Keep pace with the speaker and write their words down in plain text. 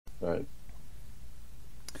All right.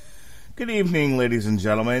 Good evening, ladies and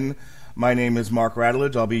gentlemen. My name is Mark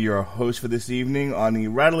Radulich. I'll be your host for this evening on the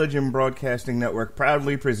Radulich and Broadcasting Network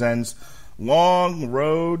proudly presents Long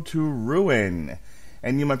Road to Ruin.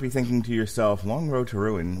 And you might be thinking to yourself, Long Road to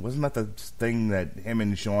Ruin, wasn't that the thing that him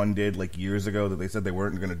and Sean did like years ago that they said they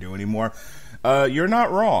weren't going to do anymore? You're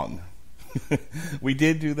not wrong. We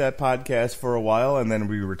did do that podcast for a while, and then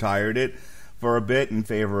we retired it for a bit in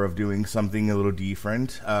favor of doing something a little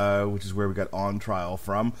different, which is where we got On Trial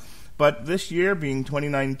from. But this year, being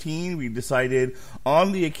 2019, we decided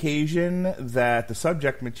on the occasion that the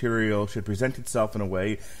subject material should present itself in a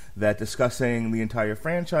way that discussing the entire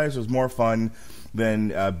franchise was more fun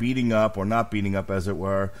than beating up, or not beating up as it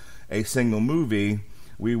were, a single movie.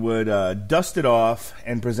 We would dust it off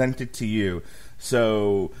and present it to you.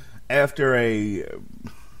 So after a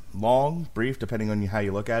long, brief, depending on how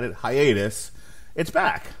you look at it, hiatus, it's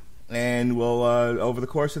back. And we'll, over the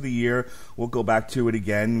course of the year, we'll go back to it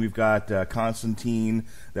again. We've got Constantine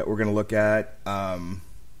that we're going to look at.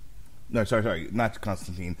 No, sorry, not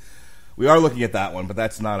Constantine. We are looking at that one, but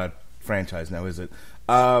that's not a franchise now, is it?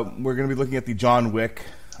 We're going to be looking at the John Wick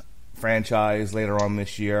franchise later on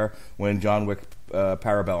this year when John Wick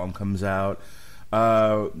Parabellum comes out.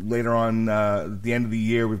 Later on, at the end of the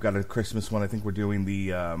year, we've got a Christmas one. I think we're doing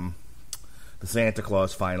the Santa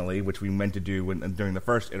Claus finally, which we meant to do during the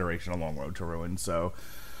first iteration of Long Road to Ruin. So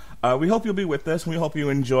we hope you'll be with us, and we hope you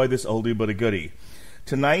enjoy this oldie but a goodie.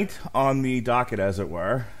 Tonight on the docket, as it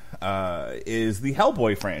were, is the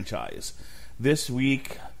Hellboy franchise. This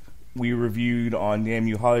week we reviewed on Damn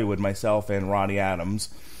You Hollywood, myself and Ronnie Adams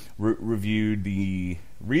reviewed the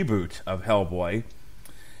reboot of Hellboy,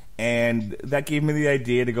 and that gave me the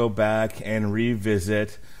idea to go back and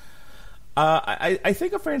revisit I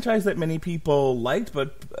think a franchise that many people liked,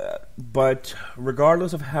 but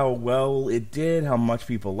regardless of how well it did, how much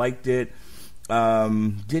people liked it,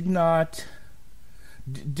 did not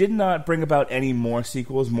bring about any more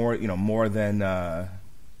sequels, more than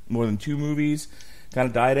 2 movies. Kind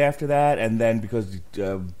of died after that, and then because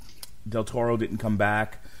Del Toro didn't come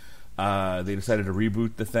back, they decided to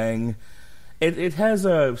reboot the thing. It has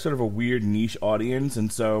a sort of a weird niche audience,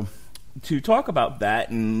 and so to talk about that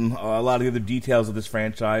and a lot of the other details of this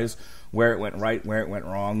franchise, where it went right, where it went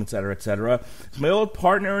wrong, etc., it's my old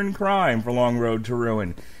partner in crime for Long Road to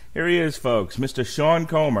Ruin. Here he is, folks, Mr. Sean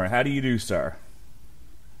Comer. How do you do, sir?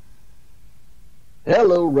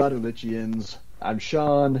 Hello, Radulichians. I'm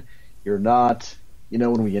Sean. You're not. You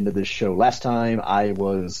know, when we ended this show last time, I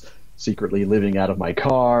was secretly living out of my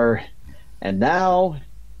car, and now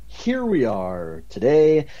here we are.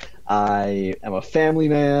 Today, I am a family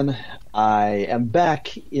man. I am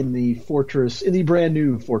back in the brand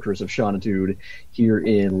new fortress of Shaunitude here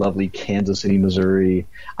in lovely Kansas City, Missouri.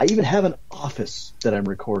 I even have an office that I'm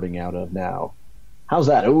recording out of now. How's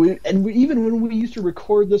that? Even when we used to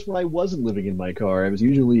record this when I wasn't living in my car, I was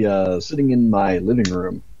usually sitting in my living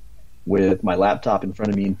room with my laptop in front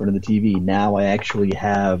of me, in front of the TV. Now I actually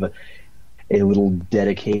have a little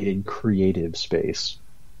dedicated creative space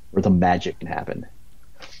where the magic can happen.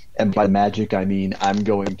 And by magic, I mean I'm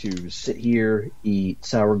going to sit here, eat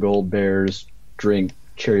sour gold bears, drink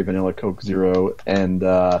cherry vanilla Coke Zero, and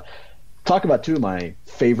talk about 2 of my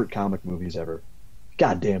favorite comic movies ever.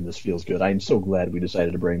 God damn, this feels good. I'm so glad we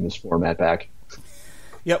decided to bring this format back.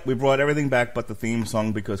 Yep, we brought everything back but the theme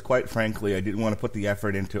song because, quite frankly, I didn't want to put the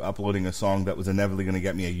effort into uploading a song that was inevitably going to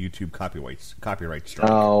get me a YouTube copyright strike.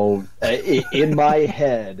 Oh, in my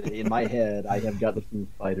head, I have got the Foo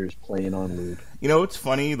Fighters playing on loop. You know, it's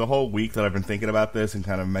funny, the whole week that I've been thinking about this and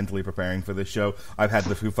kind of mentally preparing for this show, I've had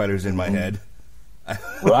the Foo Fighters in my head.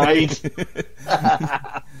 Right?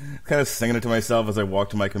 Kind of singing it to myself as I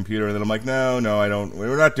walk to my computer, and then I'm like, no, I don't.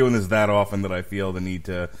 We're not doing this that often that I feel the need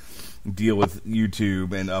to deal with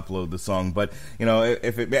YouTube and upload the song. But you know,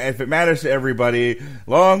 if it matters to everybody,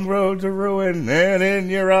 Long Road to Ruin, and in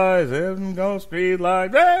your eyes, and go speed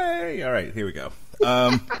like hey. All right, here we go.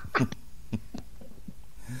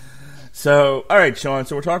 So, all right, Sean.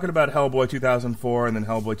 So we're talking about Hellboy 2004 and then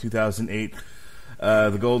Hellboy 2008,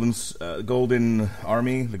 the Golden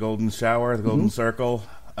Army, the Golden Shower, the Golden Circle.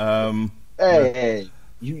 Hey.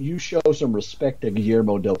 You show some respect to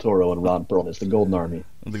Guillermo del Toro and Ron Perlman. It's the Golden Army.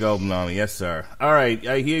 The Golden Army, yes, sir. All right,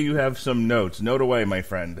 I hear you have some notes. Note away, my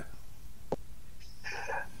friend.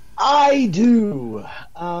 I do.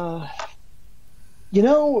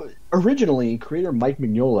 Originally, creator Mike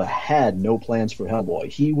Mignola had no plans for Hellboy.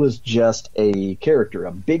 He was just a character,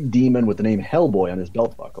 a big demon with the name Hellboy on his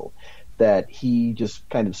belt buckle that he just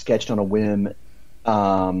kind of sketched on a whim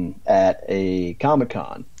at a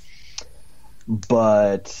Comic-Con.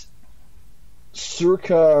 But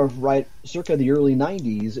circa the early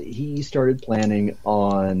 90s, he started planning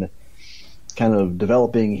on kind of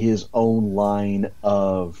developing his own line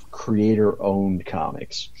of creator-owned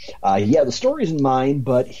comics. He had the stories in mind,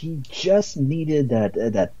 but he just needed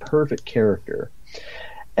that perfect character.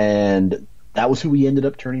 And that was who he ended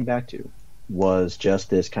up turning back to, was just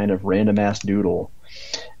this kind of random-ass doodle.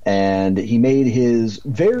 And he made his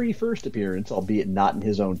very first appearance, albeit not in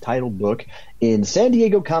his own titled book, in San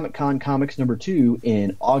Diego Comic-Con Comics #2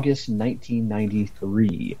 in August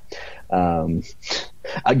 1993.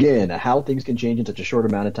 Again, how things can change in such a short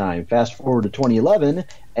amount of time. Fast forward to 2011,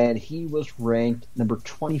 and he was ranked number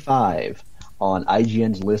 25 on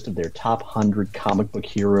IGN's list of their top 100 comic book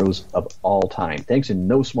heroes of all time, thanks in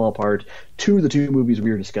no small part to the two movies we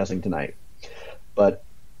are discussing tonight. But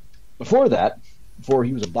before that, before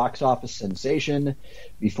he was a box office sensation,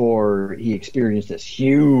 before he experienced this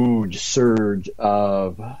huge surge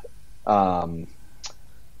of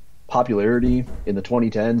popularity in the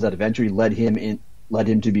 2010s that eventually led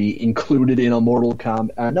him to be included in a Mortal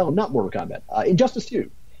Kombat. No, not Mortal Kombat. Injustice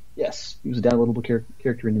 2. Yes, he was a downloadable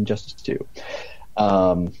character in Injustice 2.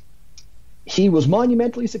 He was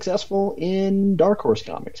monumentally successful in Dark Horse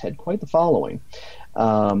Comics, had quite the following.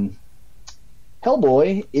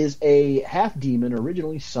 Hellboy is a half-demon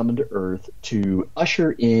originally summoned to Earth to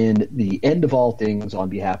usher in the end of all things on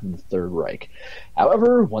behalf of the Third Reich.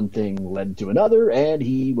 However, one thing led to another, and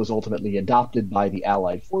he was ultimately adopted by the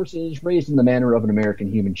Allied forces, raised in the manner of an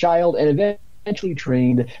American human child, and eventually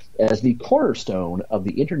trained as the cornerstone of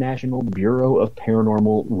the International Bureau of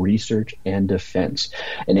Paranormal Research and Defense,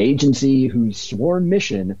 an agency whose sworn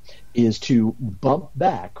mission is to bump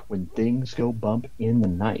back when things go bump in the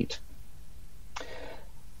night.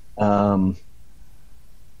 And,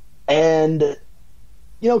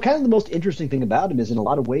 kind of the most interesting thing about him is in a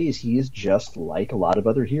lot of ways he is just like a lot of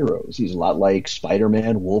other heroes. He's a lot like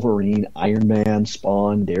Spider-Man, Wolverine, Iron Man,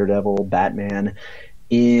 Spawn, Daredevil, Batman,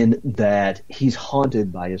 in that he's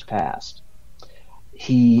haunted by his past.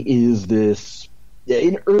 He is this,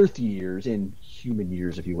 in Earth years, in human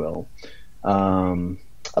years, if you will,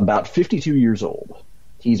 about 52 years old.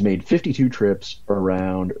 He's made 52 trips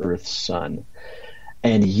around Earth's sun.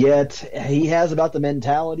 And yet, he has about the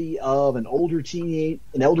mentality of an elder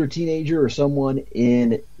teenager or someone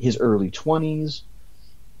in his early 20s.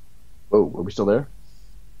 Oh, are we still there?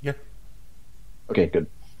 Yeah. Okay, good.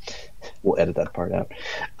 We'll edit that part out.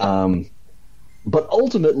 But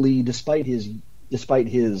ultimately, despite his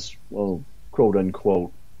quote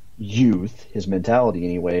unquote youth, his mentality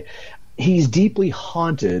anyway, he's deeply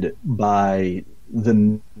haunted by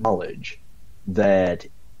the knowledge that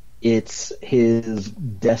it's his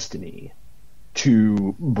destiny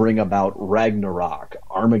to bring about Ragnarok,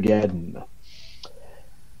 Armageddon.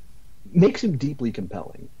 Makes him deeply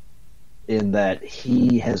compelling in that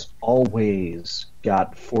he has always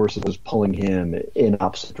got forces pulling him in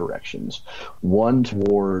opposite directions. One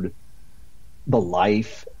toward the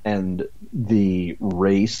life and the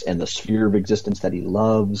race and the sphere of existence that he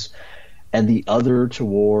loves, and the other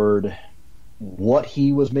toward what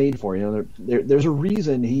he was made for. There's a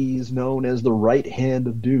reason he's known as the right hand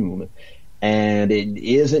of doom, and it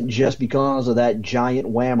isn't just because of that giant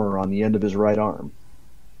whammer on the end of his right arm.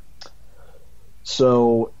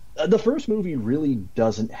 So the first movie really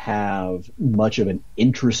doesn't have much of an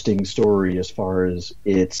interesting story as far as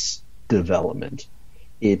its development.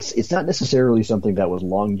 It's not necessarily something that was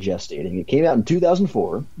long gestating. It came out in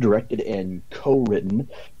 2004, directed and co-written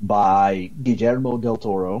by Guillermo del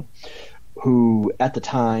Toro, who at the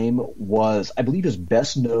time was, I believe, his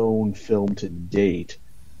best-known film to date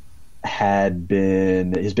had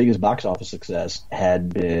been, his biggest box office success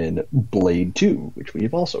had been Blade 2, which we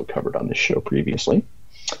have also covered on this show previously.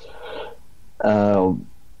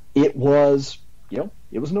 It was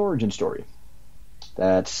an origin story.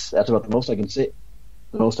 That's about the most I can say.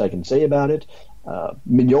 The most I can say about it.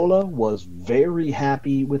 Mignola was very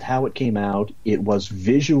happy with how it came out. It was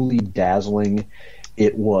visually dazzling.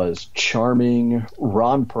 It was charming.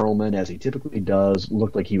 Ron Perlman, as he typically does,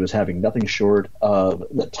 looked like he was having nothing short of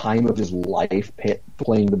the time of his life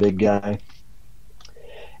playing the big guy.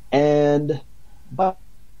 And by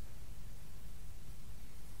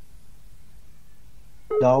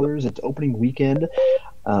dollars its opening weekend,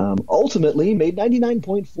 ultimately made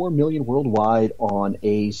 $99.4 million worldwide on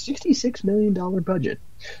a $66 million budget.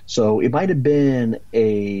 So it might have been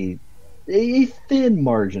a thin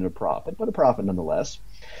margin of profit, but a profit nonetheless.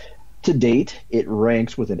 To date, it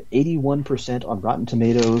ranks with an 81% on Rotten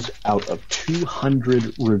Tomatoes out of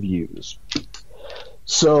 200 reviews.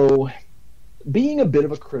 So, being a bit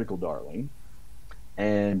of a critical darling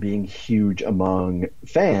and being huge among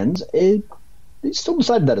fans, it they still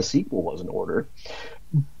decided that a sequel was in order.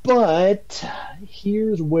 But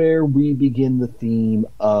here's where we begin the theme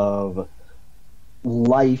of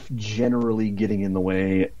life generally getting in the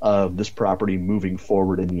way of this property moving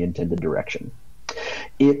forward in the intended direction.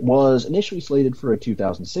 It was initially slated for a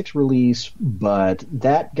 2006 release, but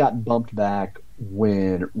that got bumped back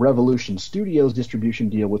when Revolution Studios' distribution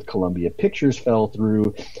deal with Columbia Pictures fell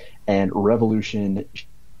through, and Revolution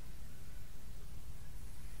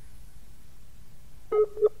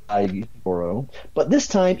Toro, but this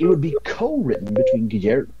time it would be co-written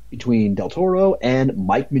between Del Toro and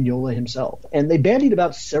Mike Mignola himself, and they bandied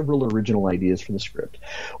about several original ideas for the script.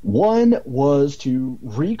 One was to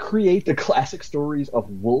recreate the classic stories of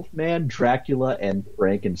Wolfman, Dracula, and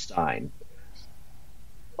Frankenstein.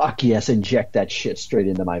 Fuck yes, inject that shit straight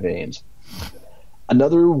into my veins.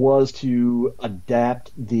 Another was to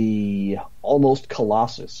adapt the Almost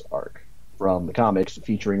Colossus arc from the comics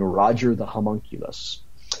featuring Roger the Homunculus.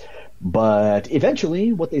 But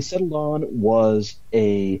eventually, what they settled on was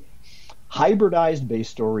a hybridized base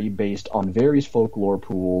story based on various folklore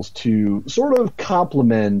pools to sort of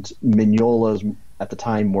complement Mignola's, at the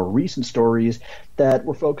time, more recent stories that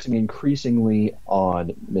were focusing increasingly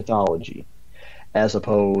on mythology, as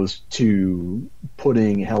opposed to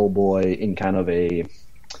putting Hellboy in kind of a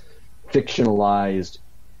fictionalized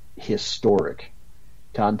historic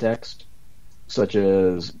context, such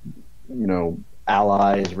as,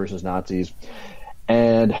 Allies versus Nazis,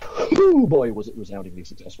 and boy, was it resoundingly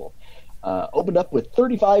successful. Opened up with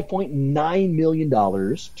 $35.9 million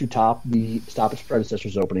to stop its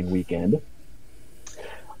predecessor's opening weekend.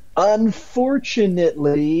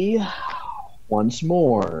 Unfortunately, once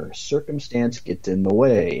more, circumstance gets in the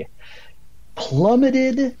way.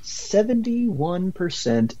 Plummeted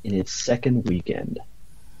 71% in its second weekend.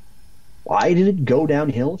 Why did it go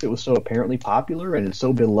downhill if it was so apparently popular and it's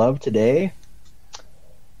so beloved today?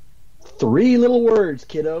 3 little words,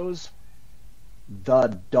 kiddos.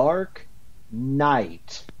 The Dark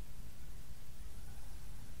Knight.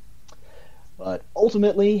 But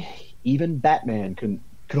ultimately, even Batman could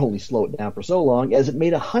only slow it down for so long, as it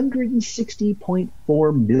made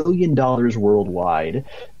 $160.4 million worldwide,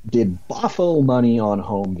 did boffo money on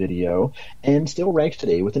home video, and still ranks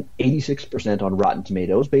today with an 86% on Rotten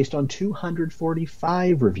Tomatoes based on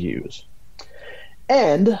 245 reviews.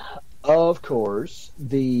 And, of course,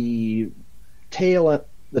 the tail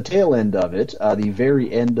end of it, the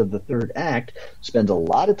very end of the third act, spends a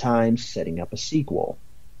lot of time setting up a sequel.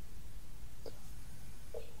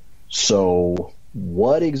 So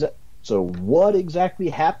what exactly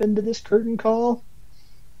happened to this curtain call?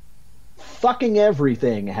 Fucking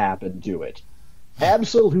everything happened to it.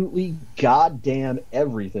 Absolutely goddamn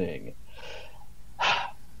everything.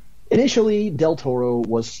 Initially, Del Toro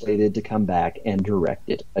was slated to come back and direct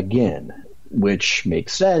it again, which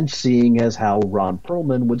makes sense, seeing as how Ron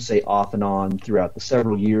Perlman would say off and on throughout the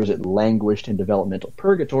several years it languished in developmental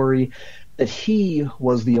purgatory that he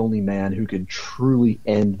was the only man who could truly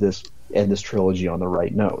end this trilogy on the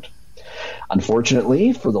right note.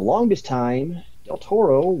 Unfortunately, for the longest time, Del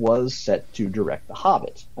Toro was set to direct The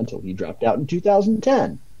Hobbit until he dropped out in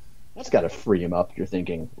 2010. That's got to free him up, you're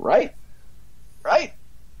thinking, right? Right?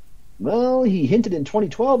 Well, he hinted in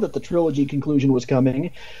 2012 that the trilogy conclusion was coming,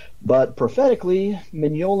 but prophetically,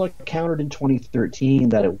 Mignola countered in 2013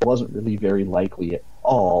 that it wasn't really very likely at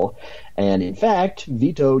all, and in fact,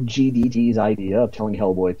 vetoed GDT's idea of telling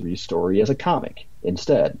Hellboy 3's story as a comic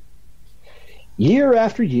instead. Year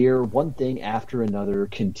after year, one thing after another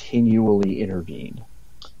continually intervened.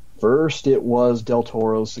 First, it was Del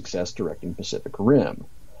Toro's success directing Pacific Rim.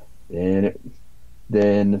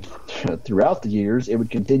 Then, throughout the years, it would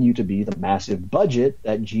continue to be the massive budget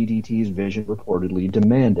that GDT's vision reportedly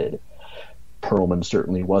demanded. Perlman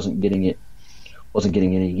certainly wasn't getting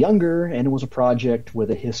any younger, and it was a project with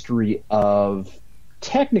a history of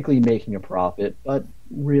technically making a profit, but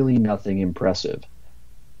really nothing impressive.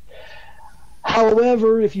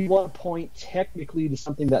 However, if you want to point technically to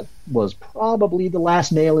something that was probably the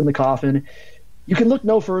last nail in the coffin, you can look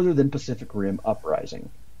no further than Pacific Rim Uprising.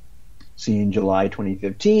 See, in July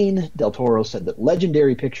 2015, Del Toro said that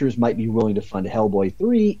Legendary Pictures might be willing to fund Hellboy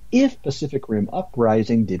 3 if Pacific Rim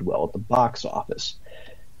Uprising did well at the box office.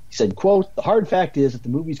 He said, quote, "The hard fact is that the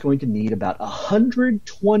movie's going to need about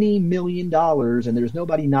 $120 million, and there's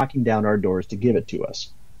nobody knocking down our doors to give it to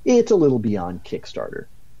us. It's a little beyond Kickstarter."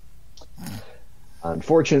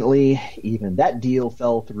 Unfortunately, even that deal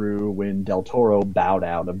fell through when Del Toro bowed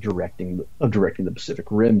out of directing the Pacific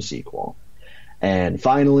Rim sequel. And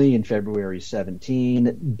finally, in February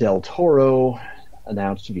 17, Del Toro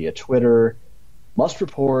announced via Twitter, "Must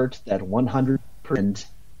report that 100%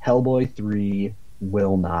 Hellboy 3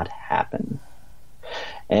 will not happen.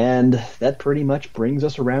 And that pretty much brings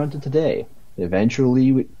us around to today.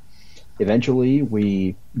 Eventually,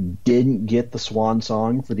 we didn't get the swan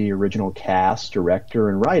song for the original cast, director,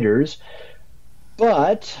 and writers,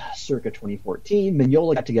 but circa 2014,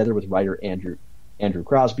 Mignola got together with writer Andrew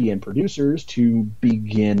Crosby and producers to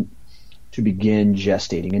begin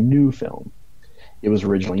gestating a new film. It was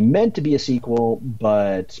originally meant to be a sequel,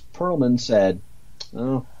 but Perlman said,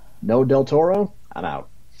 "Oh, no Del Toro, I'm out."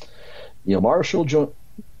 Neil Marshall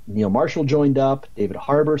joined up. David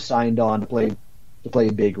Harbour signed on to play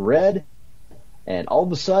Big Red, and all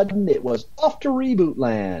of a sudden, it was off to reboot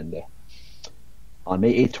land. On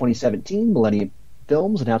May 8th, 2017, Millennium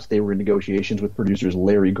Films announced they were in negotiations with producers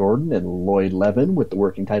Larry Gordon and Lloyd Levin with the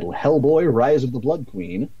working title Hellboy: Rise of the Blood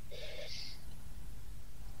Queen.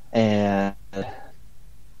 And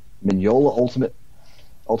Mignola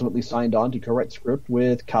ultimately signed on to co-write the script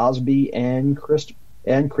with Cosby and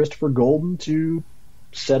Christopher Golden to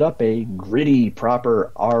set up a gritty,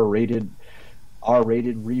 proper R-rated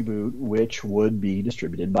reboot, which would be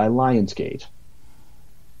distributed by Lionsgate.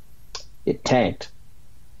 It tanked.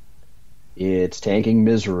 It's tanking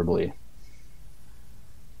miserably.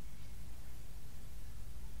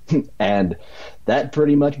 And that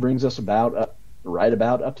pretty much brings us right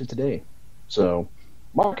about up to today. So,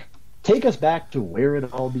 Mark, take us back to where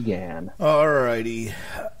it all began. Alrighty.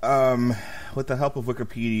 With the help of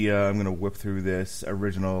Wikipedia, I'm going to whip through this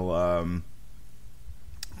original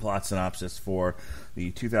plot synopsis for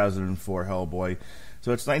the 2004 Hellboy.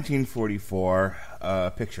 So it's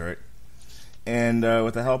 1944. Picture it. And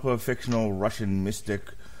with the help of fictional Russian mystic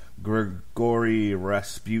Grigory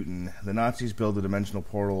Rasputin, the Nazis build a dimensional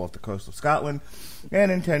portal off the coast of Scotland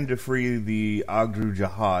and intend to free the Ogdru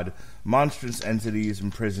Jihad, monstrous entities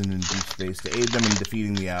imprisoned in deep space, to aid them in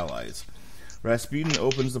defeating the Allies. Rasputin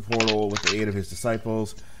opens the portal with the aid of his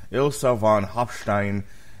disciples, Ilsa von Hopstein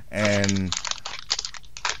and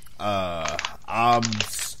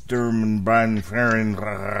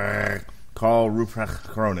Absturmbrandferen Karl Ruprecht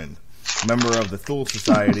Kronen, member of the Thule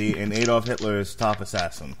Society and Adolf Hitler's top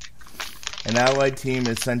assassin. An Allied team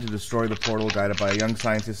is sent to destroy the portal, guided by a young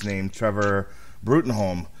scientist named Trevor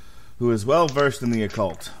Brutenholm, who is well versed in the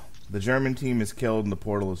occult. The German team is killed and the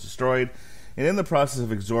portal is destroyed, and in the process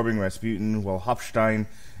of absorbing Rasputin, while Hopstein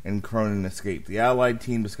and Cronin escape, the Allied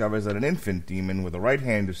team discovers that an infant demon with a right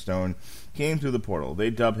hand of stone came through the portal. They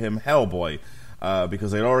dub him Hellboy,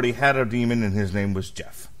 because they already had a demon and his name was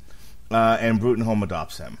Jeff. And Brutenholm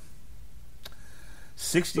adopts him.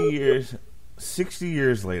 60 years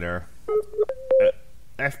later,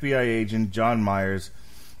 FBI agent John Myers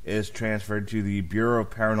is transferred to the Bureau of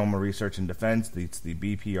Paranormal Research and Defense, it's the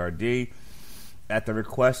BPRD, at the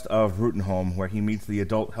request of Brutenholm, where he meets the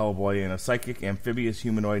adult Hellboy and a psychic amphibious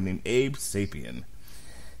humanoid named Abe Sapien.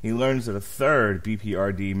 He learns that a third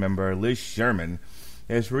BPRD member, Liz Sherman,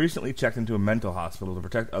 has recently checked into a mental hospital to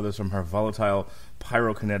protect others from her volatile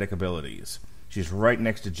pyrokinetic abilities. She's right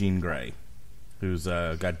next to Jean Grey, who's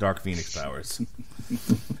got Dark Phoenix powers.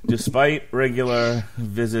 Despite regular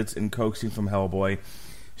visits and coaxing from Hellboy,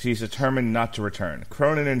 she's determined not to return.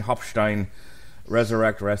 Cronin and Hopstein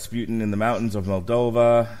resurrect Rasputin in the mountains of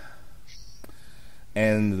Moldova,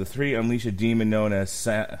 and the three unleash a demon known as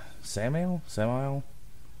Samael.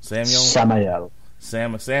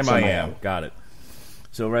 Got it.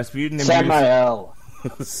 So Rasputin imbues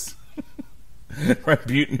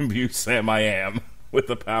Samael with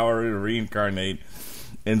the power to reincarnate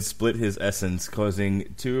and split his essence,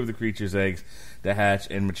 causing two of the creature's eggs to hatch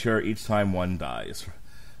and mature each time one dies.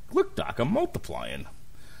 Look, Doc, I'm multiplying.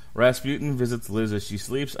 Rasputin visits Liz as she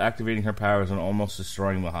sleeps, activating her powers and almost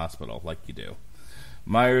destroying the hospital, like you do.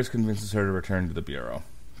 Myers convinces her to return to the Bureau.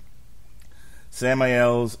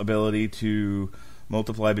 Samael's ability to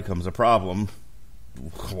multiply becomes a problem.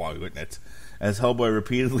 Why wouldn't it? As Hellboy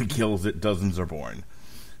repeatedly kills it, dozens are born.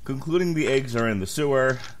 Concluding the eggs are in the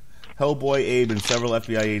sewer, Hellboy, Abe, and several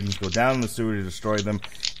FBI agents go down in the sewer to destroy them.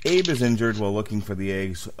 Abe is injured while looking for the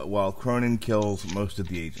eggs, while Cronin kills most of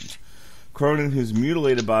the agents. Cronin, whose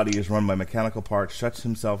mutilated body is run by mechanical parts, shuts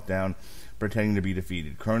himself down, pretending to be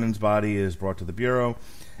defeated. Cronin's body is brought to the Bureau.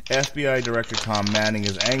 FBI Director Tom Manning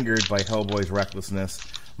is angered by Hellboy's recklessness.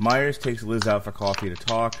 Myers takes Liz out for coffee to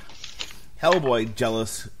talk. Hellboy,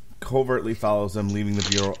 jealous, covertly follows them, leaving the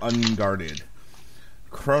Bureau unguarded.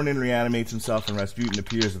 Cronin reanimates himself, and Rasputin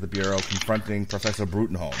appears at the Bureau, confronting Professor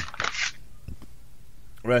Brutenholm.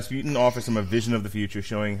 Rasputin offers him a vision of the future,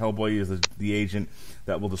 showing Hellboy is the agent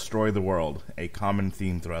that will destroy the world, a common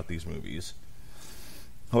theme throughout these movies.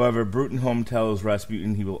 However, Brutenholm tells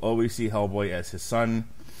Rasputin he will always see Hellboy as his son.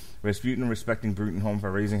 Rasputin, respecting Brutenholm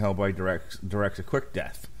for raising Hellboy, directs a quick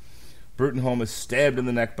death. Brutenholm is stabbed in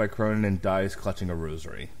the neck by Cronin and dies clutching a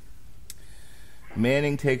rosary.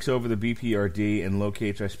 Manning takes over the BPRD and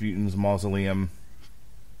locates Rasputin's mausoleum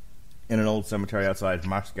in an old cemetery outside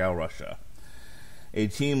Moscow, Russia. A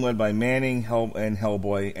team led by Manning and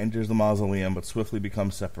Hellboy enters the mausoleum but swiftly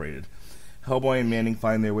becomes separated. Hellboy and Manning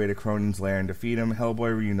find their way to Cronin's lair and defeat him.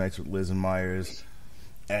 Hellboy reunites with Liz and Myers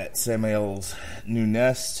at Samael's new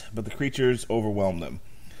nest, but the creatures overwhelm them.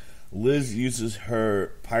 Liz uses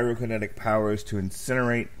her pyrokinetic powers to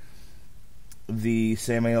incinerate the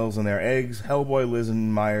Samaels and their eggs. Hellboy, Liz,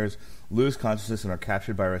 and Myers lose consciousness and are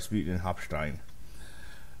captured by Rasputin and Hopstein.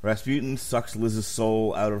 Rasputin sucks Liz's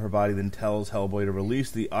soul out of her body, then tells Hellboy to release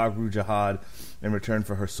the Agru Jihad in return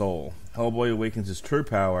for her soul. Hellboy awakens his true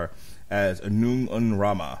power as Anung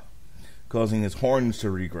Unrama, causing his horns to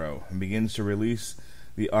regrow, and begins to release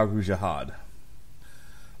the Agru Jihad.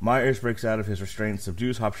 Myers breaks out of his restraint,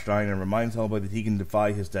 subdues Hopstein, and reminds Hellboy that he can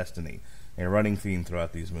defy his destiny, a running theme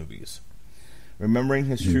throughout these movies. Remembering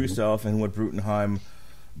his true self and what Brutenholm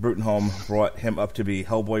brought him up to be,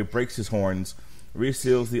 Hellboy breaks his horns,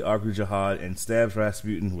 reseals the Agru Jihad, and stabs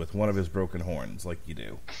Rasputin with one of his broken horns, like you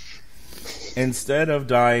do. Instead of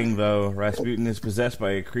dying, though, Rasputin is possessed by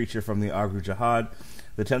a creature from the Agru Jihad,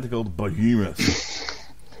 the tentacled Behemoth.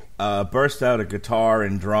 Bursts out a guitar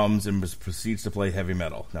and drums and proceeds to play heavy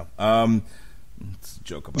metal. No, it's a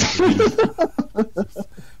joke about Behemoth.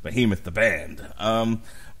 Behemoth, the band.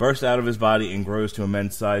 Bursts out of his body and grows to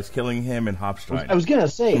immense size, killing him and Hopstein. I was gonna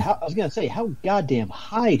say, how goddamn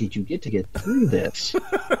high did you get through this?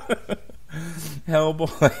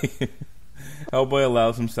 Hellboy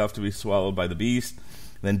allows himself to be swallowed by the beast,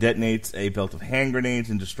 then detonates a belt of hand grenades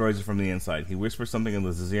and destroys it from the inside. He whispers something in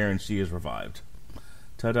Liz's ear, and she is revived.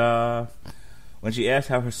 Ta-da! When she asks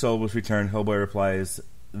how her soul was returned, Hellboy replies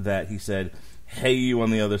that he said, "Hey, you on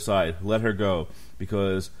the other side, let her go,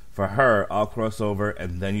 because for her, I'll cross over,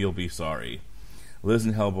 and then you'll be sorry." Liz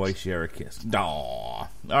and Hellboy share a kiss. Aww.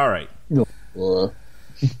 All right.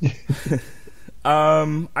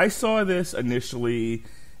 I saw this initially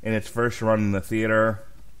in its first run in the theater.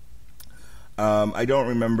 I don't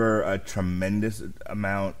remember a tremendous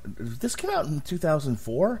amount. This came out in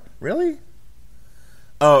 2004? Really?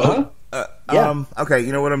 Oh, yeah. Okay,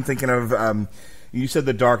 you know what I'm thinking of? You said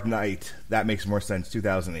The Dark Knight. That makes more sense.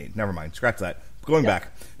 2008. Never mind. Scratch that. Going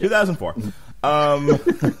back. 2004. A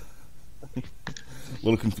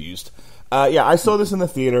little confused. I saw this in the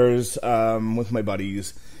theaters with my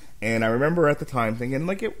buddies, and I remember at the time thinking,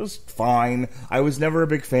 like, it was fine. I was never a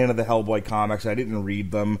big fan of the Hellboy comics. I didn't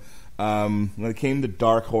read them. When it came to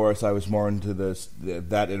Dark Horse, I was more into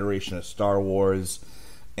that iteration of Star Wars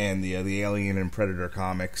and the Alien and Predator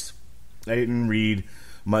comics. I didn't read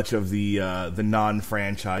much of the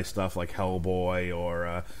non-franchise stuff like Hellboy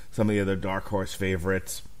or some of the other Dark Horse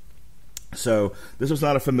favorites. So this was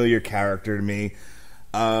not a familiar character to me.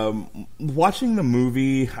 Watching the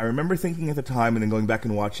movie, I remember thinking at the time, and then going back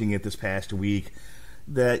and watching it this past week,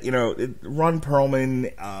 that, Ron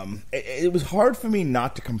Perlman, it was hard for me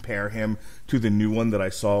not to compare him to the new one that I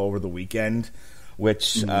saw over the weekend,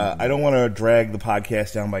 which I don't want to drag the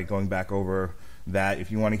podcast down by going back over that.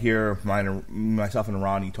 If you want to hear myself and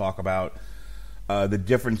Ronnie talk about the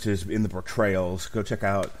differences in the portrayals, go check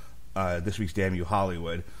out this week's Damn You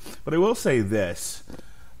Hollywood. But I will say this.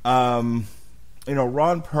 Ron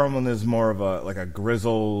Perlman is more of a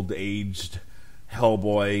grizzled, aged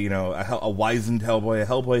Hellboy, a wizened Hellboy, a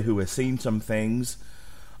Hellboy who has seen some things.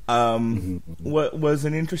 What was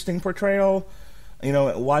an interesting portrayal.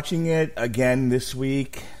 Watching it again this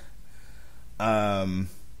week, look,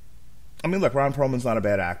 Ron Perlman's not a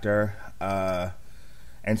bad actor,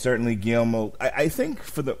 and certainly Guillermo. I think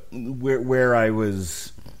for where I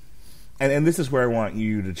was, and this is where I want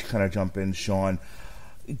you to kind of jump in, Sean.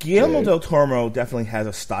 Guillermo del Toro definitely has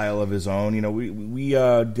a style of his own. We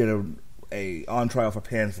did a on trial for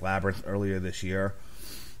Pan's Labyrinth earlier this year.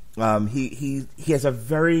 He has a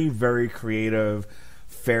very, very creative,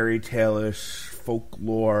 fairy tale-ish,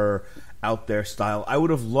 folklore out there style. I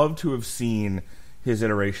would have loved to have seen his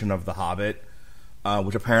iteration of The Hobbit,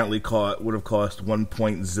 which apparently would have cost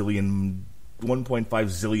 $1.5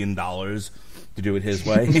 zillion to do it his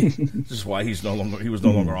way. This is why he was no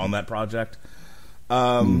longer on that project.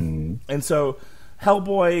 And so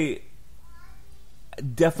Hellboy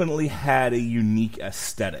definitely had a unique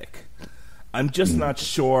aesthetic. I'm just not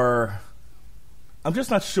sure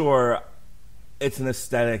it's an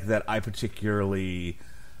aesthetic that I particularly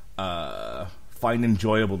find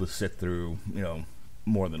enjoyable to sit through,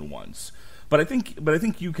 more than once. But I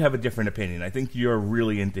think you have a different opinion. I think you're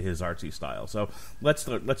really into his artsy style. So let's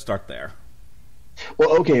start there.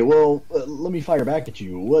 Well, okay. Well, let me fire back at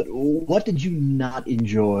you. What did you not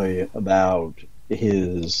enjoy about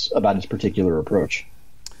his particular approach?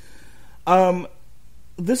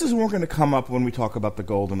 This is more going to come up when we talk about the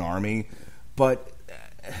Golden Army, but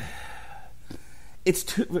it's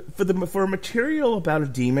for a material about a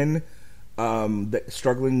demon that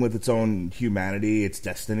struggling with its own humanity, its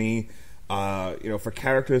destiny. For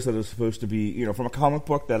characters that are supposed to be, from a comic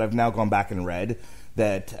book that I've now gone back and read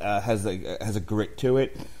that has a grit to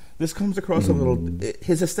it. This comes across a little.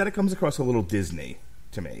 His aesthetic comes across a little Disney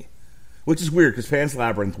to me, which is weird because Pan's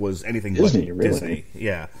Labyrinth was anything Disney, but really? Disney.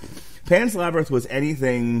 Yeah, Pan's Labyrinth was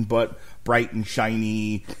anything but bright and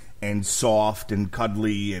shiny and soft and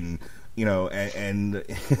cuddly and and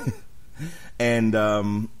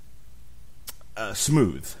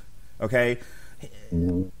smooth. Okay.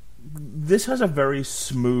 Mm-hmm. This has a very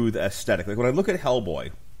smooth aesthetic. Like when I look at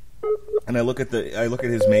Hellboy, and I look at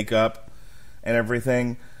his makeup and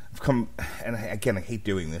everything. I hate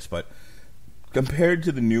doing this, but compared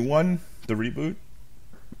to the new one, the reboot,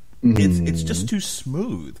 it's just too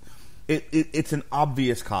smooth. It's an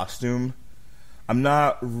obvious costume. I'm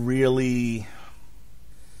not really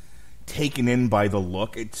taken in by the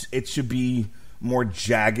look. It should be more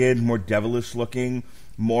jagged, more devilish looking,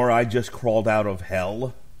 more I just crawled out of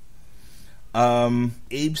hell.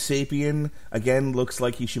 Abe Sapien, again, looks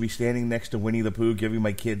like he should be standing next to Winnie the Pooh giving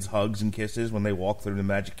my kids hugs and kisses when they walk through the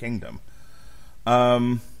Magic Kingdom.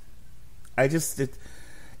 I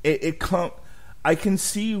can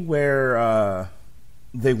see where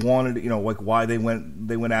they wanted, why they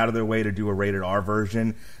went out of their way to do a rated R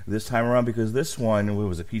version this time around, because this one, what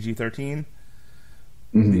was it, PG-13?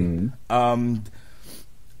 Mm-hmm.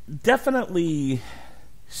 Definitely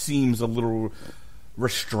seems a little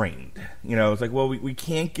restrained. It's like, well, we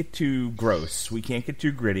can't get too gross, we can't get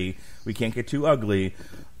too gritty, we can't get too ugly.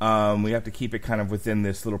 We have to keep it kind of within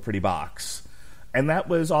this little pretty box, and that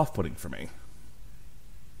was off-putting for me.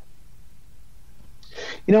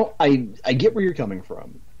 I get where you're coming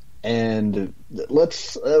from, and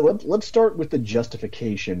let's start with the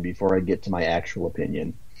justification before I get to my actual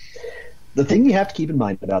opinion. The thing you have to keep in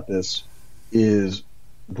mind about this is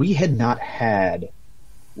we had not had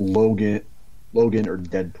Logan or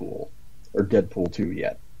Deadpool 2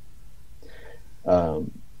 yet.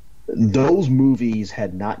 Those movies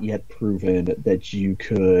had not yet proven that you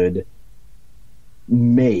could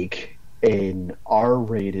make an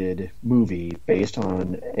R-rated movie based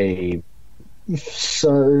on a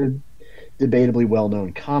debatably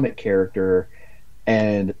well-known comic character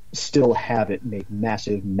and still have it make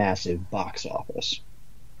massive, massive box office.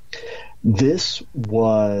 This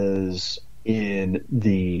was in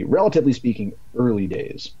the, relatively speaking, early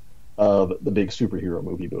days of the big superhero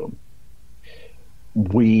movie boom.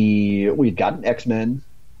 We had gotten X-Men,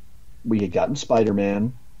 we had gotten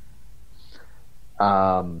Spider-Man.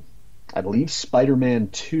 I believe Spider-Man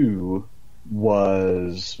 2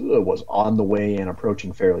 was on the way and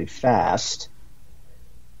approaching fairly fast.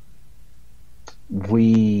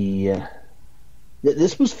 This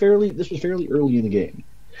was fairly early in the game,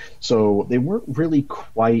 so they weren't really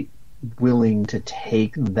quite willing to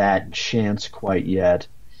take that chance quite yet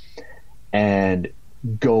and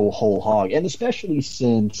go whole hog, and especially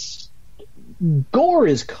since gore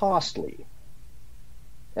is costly.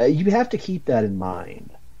 You have to keep that in mind.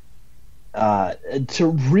 To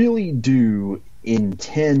really do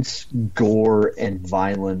intense gore and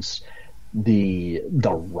violence the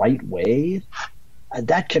right way,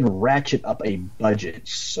 that can ratchet up a budget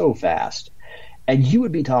so fast. And you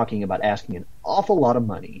would be talking about asking an awful lot of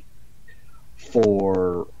money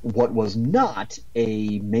for what was not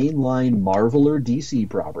a mainline Marvel or DC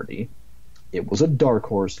property. It was a Dark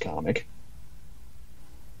Horse comic.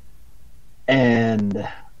 And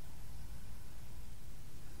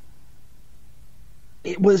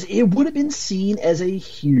it would have been seen as a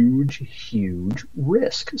huge, huge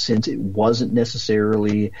risk, since it wasn't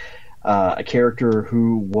necessarily a character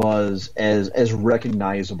who was as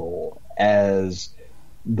recognizable as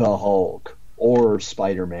the Hulk or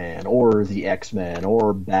Spider-Man or the X-Men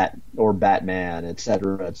or Batman,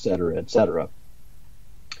 etc., etc., etc.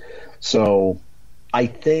 So I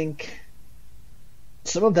think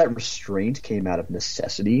some of that restraint came out of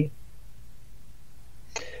necessity.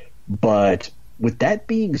 But with that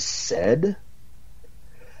being said,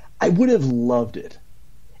 I would have loved it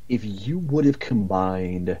if you would have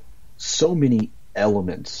combined so many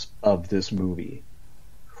elements of this movie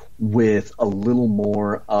with a little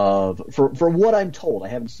more of, for what I'm told, I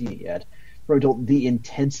haven't seen it yet, for what I'm told, the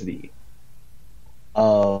intensity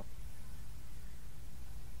of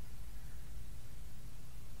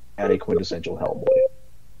a quintessential Hellboy.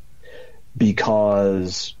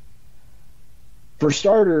 Because, for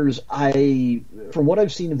starters, from what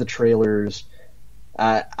I've seen of the trailers,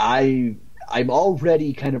 I'm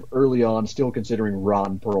already kind of early on still considering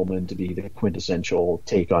Ron Perlman to be the quintessential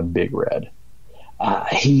take on Big Red.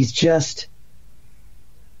 He's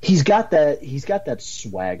got that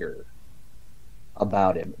swagger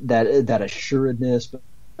about him, that assuredness,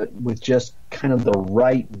 but with just kind of the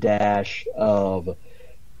right dash of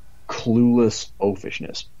clueless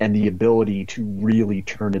oafishness and the ability to really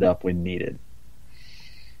turn it up when needed.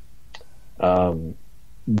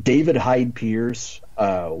 David Hyde Pierce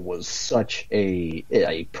was such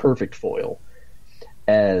a perfect foil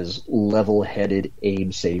as level-headed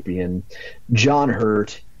Abe Sapien. John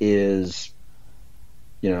Hurt is,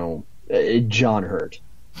 John Hurt.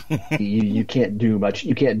 you can't do much.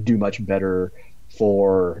 You can't do much better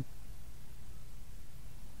for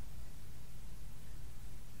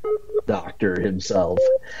Doctor himself.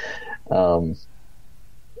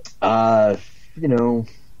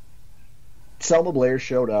 Selma Blair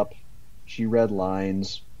showed up. She read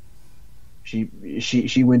lines.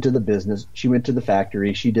 She went to the business. She went to the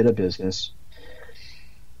factory. She did a business.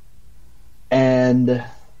 And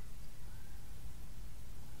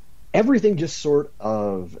everything just sort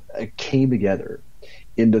of came together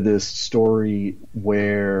into this story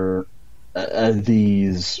where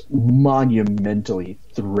these monumentally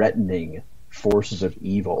threatening forces of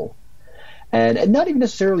evil, and not even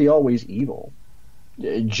necessarily always evil,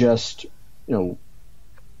 just,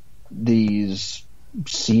 these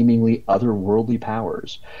seemingly otherworldly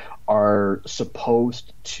powers are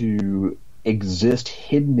supposed to exist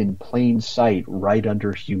hidden in plain sight right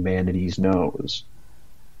under humanity's nose.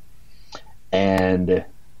 And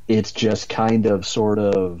it's just kind of sort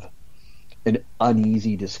of an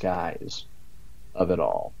uneasy disguise of it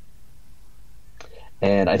all.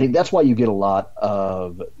 And I think that's why you get a lot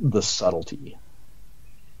of the subtlety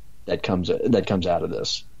that comes out of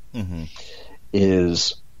this. Mm-hmm.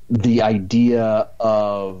 Is the idea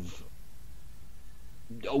of,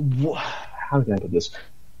 how can I put this?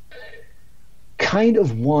 Kind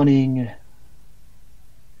of wanting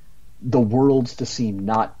the worlds to seem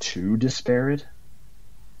not too disparate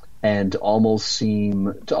and to almost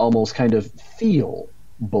kind of feel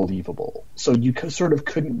believable. So you sort of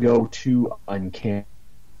couldn't go too uncanny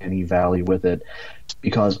valley with it,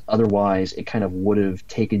 because otherwise it kind of would have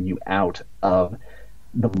taken you out of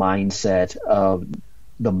the mindset of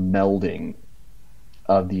the melding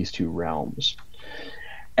of these two realms.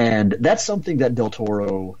 And that's something that Del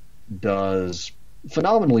Toro does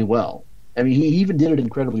phenomenally well. I mean, he even did it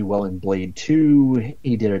incredibly well in Blade 2.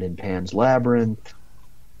 He did it in Pan's Labyrinth.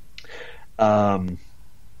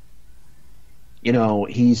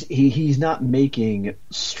 He's not making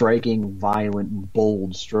striking, violent,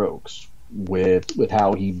 bold strokes with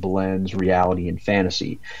how he blends reality and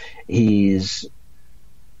fantasy.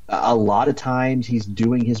 A lot of times he's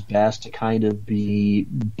doing his best to kind of be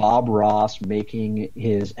Bob Ross making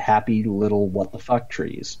his happy little what the fuck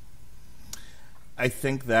trees. I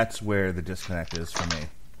think that's where the disconnect is for me.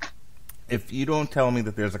 If you don't tell me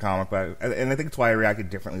that there's a comic book, and I think it's why I reacted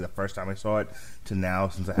differently the first time I saw it to now,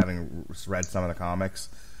 since I haven't read some of the comics.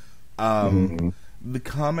 The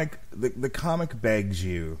comic begs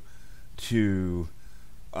you to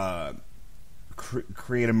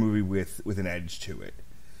create a movie with an edge to it.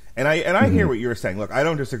 And I hear what you're saying. Look, I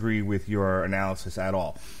don't disagree with your analysis at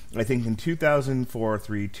all. I think in 2004,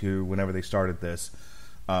 3, 2, whenever they started this,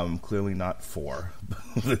 clearly not 4,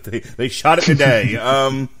 they shot it today.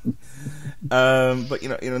 But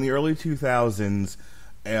in the early 2000s,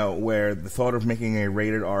 where the thought of making a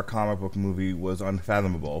rated R comic book movie was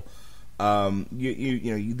unfathomable,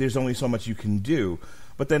 there's only so much you can do.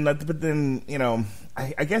 But then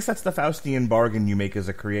I guess that's the Faustian bargain you make as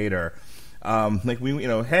a creator.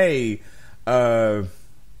 Hey,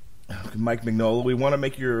 Mike Mignola, we want to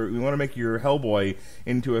make your Hellboy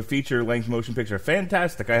into a feature-length motion picture.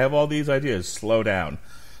 Fantastic! I have all these ideas. Slow down.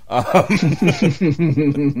 You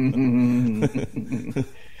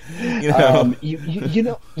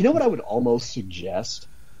know what I would almost suggest?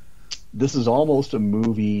 This is almost a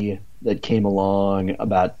movie that came along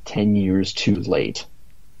about 10 years too late.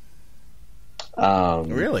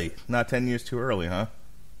 Really? Not 10 years too early, huh?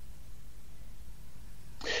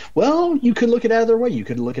 Well, you could look at it either way. You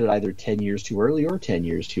could look at it either 10 years too early or 10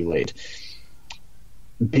 years too late.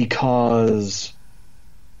 Because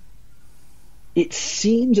it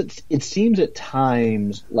seems at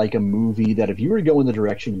times like a movie that if you were to go in the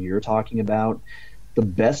direction you're talking about, the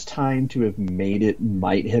best time to have made it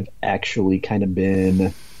might have actually kind of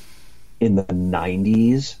been in the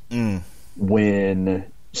 90s when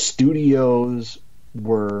studios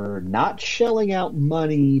were not shelling out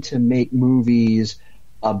money to make movies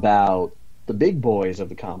about the big boys of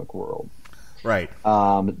the comic world. Right.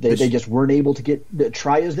 They just weren't able to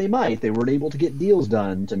try as they might. They weren't able to get deals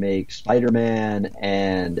done to make Spider-Man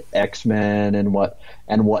and X-Men and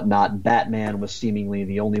whatnot. Batman was seemingly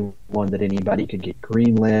the only one that anybody could get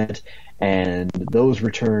greenlit, and those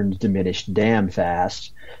returns diminished damn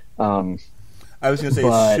fast. I was going to say,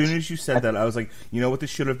 as soon as you said that, I was like, you know what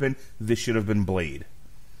this should have been? This should have been Blade.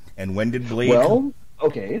 And when did Blade come?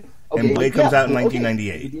 Okay. And Blade comes out in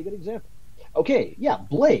 1998. Okay. Give you a good example. Okay, yeah,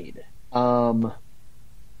 Blade. Coming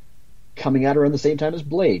out around the same time as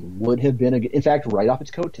Blade would have been, in fact, right off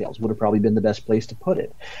its coattails, would have probably been the best place to put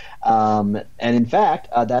it. And in fact,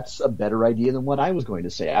 that's a better idea than what I was going to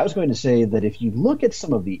say. I was going to say that if you look at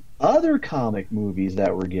some of the other comic movies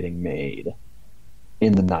that were getting made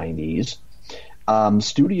in the 90s,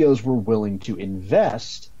 studios were willing to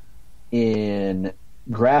invest in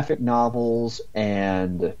graphic novels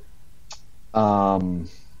and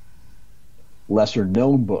lesser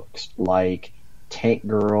known books like Tank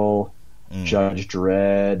Girl, Judge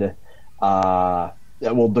Dredd. Well,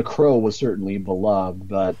 The Crow was certainly beloved,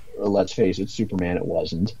 but let's face it, Superman it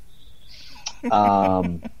wasn't.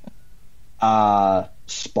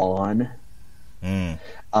 Spawn.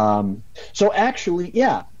 So actually,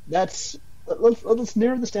 yeah, let's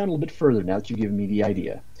narrow this down a little bit further now that you've given me the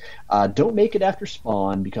idea. Don't make it after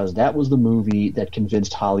Spawn, because that was the movie that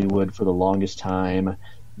convinced Hollywood for the longest time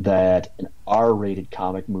that an R-rated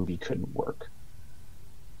comic movie couldn't work.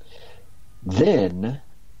 Then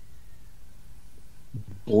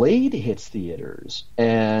Blade hits theaters,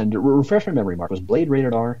 and refresh my memory, Mark, was Blade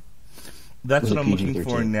rated R? That's what I'm looking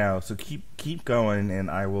for now, so keep going, and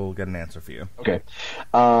I will get an answer for you. Okay.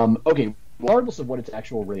 Okay, regardless of what its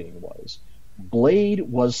actual rating was, Blade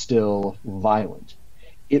was still violent.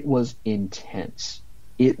 It was intense.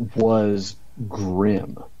 It was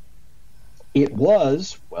grim. It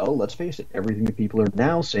was, well, let's face it, everything that people are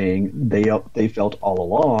now saying they felt all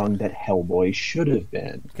along that Hellboy should have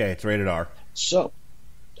been. Okay, it's rated R. So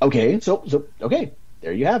okay,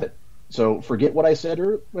 there you have it. So forget what I said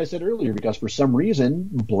earlier, because for some reason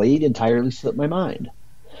Blade entirely slipped my mind.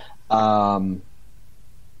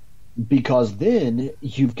 Because then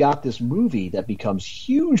you've got this movie that becomes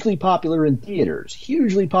hugely popular in theaters,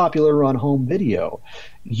 hugely popular on home video.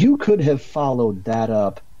 You could have followed that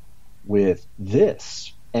up with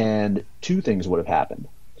this, and two things would have happened.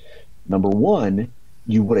 Number one,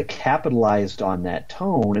 you would have capitalized on that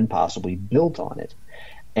tone and possibly built on it.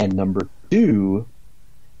 And number two,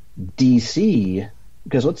 DC,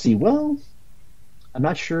 because let's see, well, I'm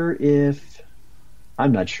not sure if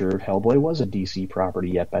Hellboy was a DC property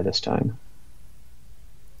yet by this time.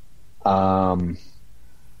 But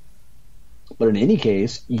in any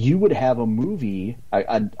case, you would have a movie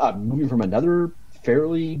from another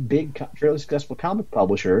fairly successful comic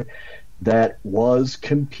publisher that was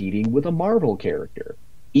competing with a Marvel character,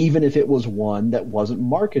 even if it was one that wasn't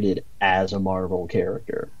marketed as a Marvel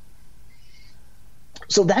character.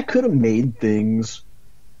 So that could have made things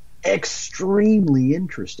extremely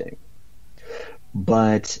interesting.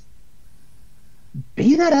 But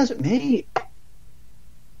be that as it may,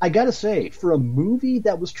 I gotta say, for a movie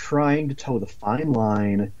that was trying to toe the fine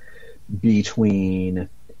line between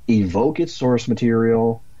evoke its source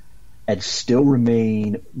material and still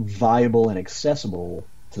remain viable and accessible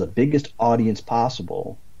to the biggest audience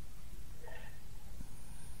possible,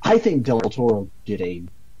 I think Del Toro did a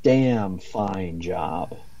damn fine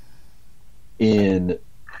job in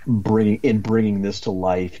bringing this to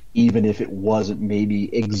life, even if it wasn't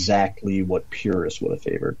maybe exactly what purists would have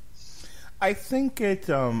favored. I think it.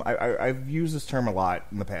 I've used this term a lot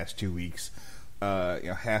in the past 2 weeks.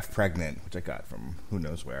 Half pregnant, which I got from who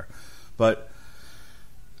knows where. But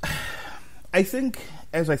I think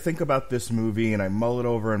as I think about this movie and I mull it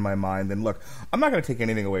over in my mind, then look, I'm not going to take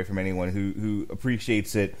anything away from anyone who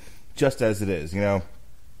appreciates it just as it is. You know,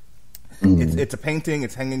 it's a painting.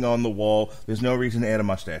 It's hanging on the wall. There's no reason to add a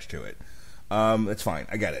mustache to it. It's fine.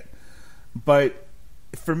 I get it. But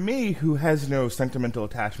for me, who has no sentimental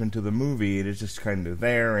attachment to the movie, it is just kind of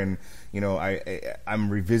there, and I'm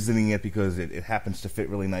revisiting it because it happens to fit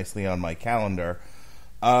really nicely on my calendar.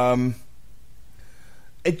 It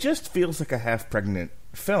just feels like a half-pregnant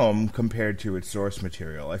film compared to its source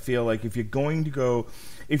material. I feel like if you're going to do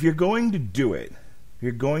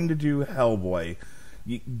Hellboy,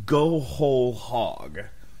 you go whole hog.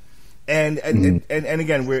 And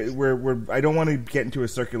again, we're I don't want to get into a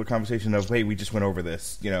circular conversation of, hey, we just went over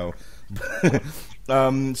this,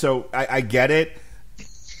 So I get it.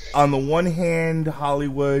 on the one hand,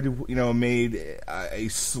 Hollywood, made a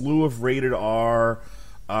slew of rated R,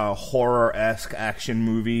 horror-esque action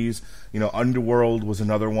movies. Underworld was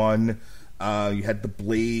another one. You had The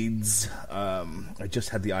Blades. I just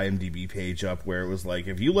had the IMDb page up where it was like,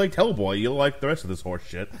 if you liked Hellboy, you'll like the rest of this horse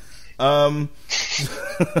shit.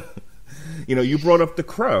 You brought up The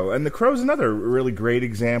Crow, and The Crow is another really great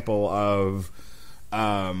example of,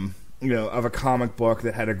 of a comic book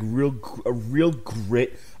that had a real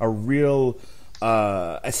grit, a real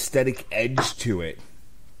aesthetic edge to it.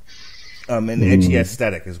 An edgy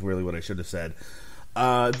aesthetic is really what I should have said.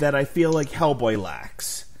 That I feel like Hellboy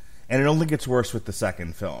lacks. And it only gets worse with the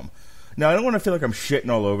second film. Now, I don't want to feel like I'm shitting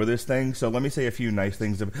all over this thing, so let me say a few nice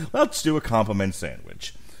things. Let's do a compliment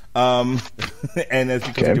sandwich. And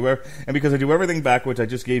because I do everything backwards, I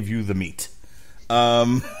just gave you the meat.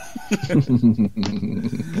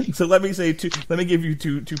 So let me give you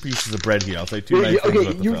two pieces of bread here. I'll say two nice things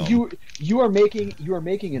about the film. You are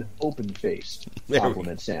making an open-faced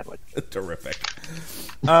compliment sandwich. Terrific.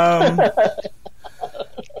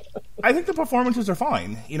 I think the performances are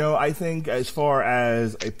fine. I think as far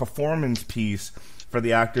as a performance piece for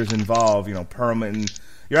the actors involved, Perlman,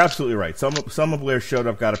 you're absolutely right. Some of Blair showed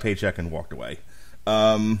up, got a paycheck, and walked away.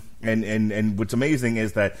 And what's amazing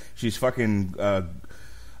is that she's fucking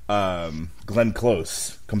Glenn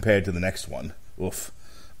Close compared to the next one. Oof.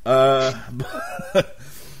 But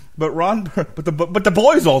the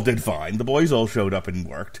boys all did fine. The boys all showed up and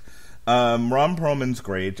worked. Ron Perlman's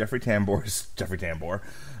great. Jeffrey Tambor.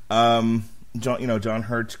 John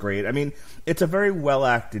Hurt's great. I mean, it's a very well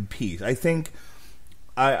acted piece. I think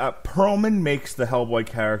Perlman makes the Hellboy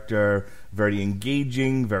character very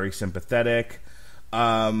engaging, very sympathetic.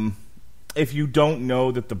 If you don't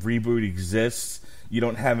know that the reboot exists, you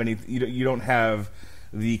don't have you don't have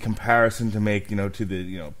the comparison to make, to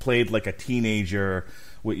the played like a teenager,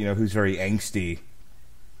 who's very angsty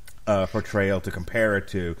portrayal to compare it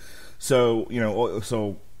to.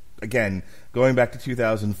 So again, going back to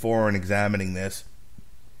 2004 and examining this,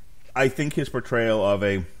 I think his portrayal of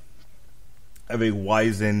a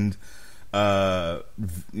wizened,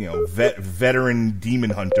 veteran demon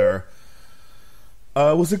hunter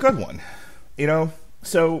was a good one.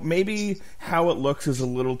 So maybe how it looks is a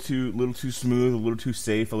little too smooth, a little too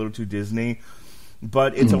safe, a little too Disney,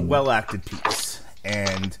 but it's a well acted piece,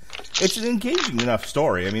 and it's an engaging enough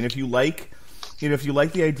story. I mean, if you like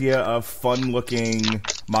the idea of fun looking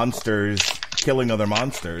monsters killing other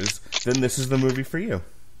monsters, then this is the movie for you.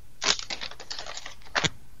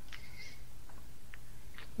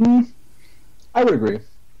 I would agree.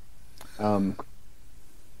 The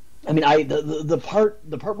part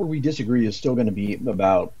where we disagree is still going to be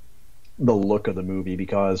about the look of the movie,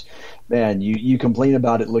 because, man, you complain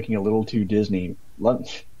about it looking a little too Disney. Let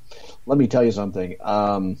me tell you something.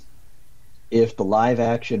 If the live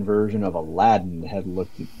action version of Aladdin had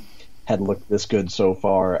looked this good so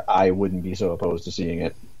far, I wouldn't be so opposed to seeing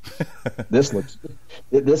it. This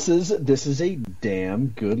is a damn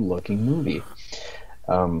good looking movie.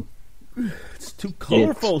 It's too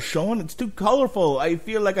colorful, Sean. It's too colorful. I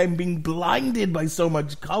feel like I'm being blinded by so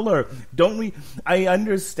much color. Don't we? I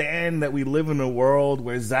understand that we live in a world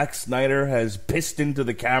where Zack Snyder has pissed into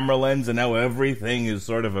the camera lens and now everything is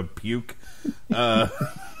sort of a puke.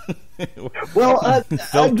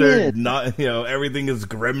 Filtered, not everything is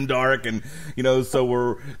grimdark, and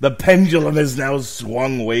so the pendulum has now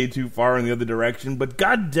swung way too far in the other direction. But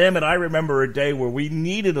god damn it, I remember a day where we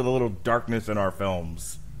needed a little darkness in our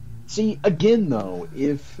films. See, again though,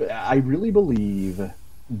 if I really believe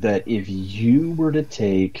that if you were to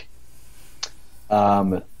take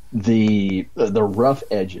the rough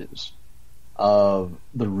edges of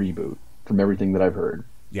the reboot from everything that I've heard,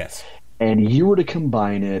 yes, and you were to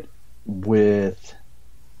combine it with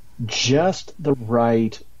just the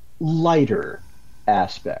right lighter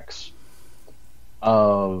aspects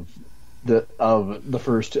of the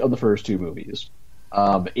first two movies,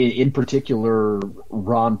 in particular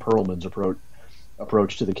Ron Perlman's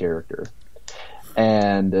approach to the character,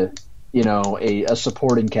 and a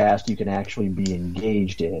supporting cast you can actually be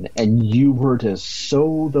engaged in, and you were to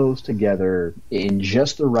sew those together in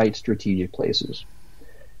just the right strategic places,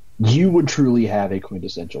 you would truly have a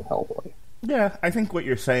quintessential Hellboy. Yeah, I think what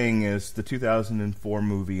you're saying is the 2004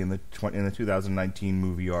 movie and the 2019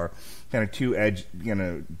 movie are kind of two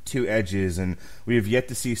edges, and we have yet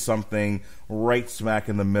to see something right smack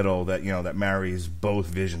in the middle that that marries both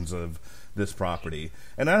visions of this property.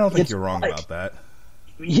 And I don't think you're wrong about that.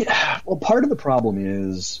 Yeah, well, part of the problem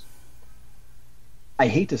is, I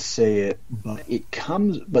hate to say it, but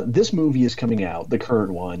this movie is coming out, the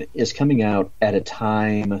current one is coming out at a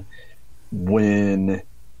time when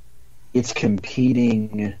it's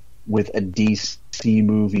competing with a DC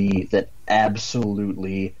movie that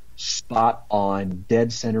absolutely spot on,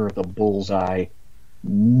 dead center of the bullseye,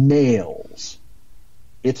 nails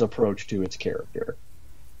its approach to its character.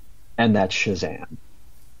 And that's Shazam.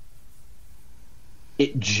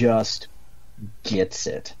 It just gets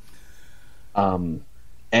it. And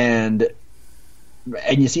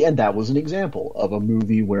you see, and that was an example of a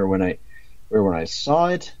movie where when I saw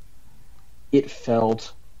it, it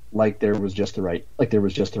felt like there was just the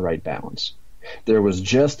right balance. There was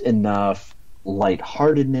just enough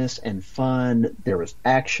lightheartedness and fun. There was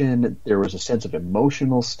action. There was a sense of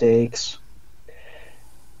emotional stakes.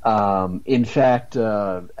 In fact,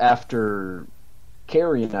 after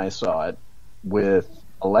Carrie and I saw it with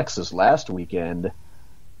Alexis last weekend,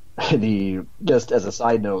 just as a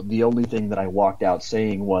side note, the only thing that I walked out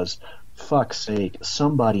saying was, "Fuck's sake,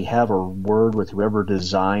 somebody have a word with whoever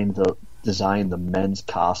designed the men's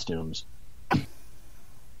costumes."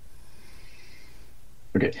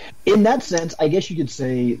 Okay. In that sense, I guess you could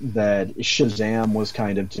say that Shazam was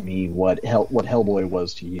kind of, to me, what Hellboy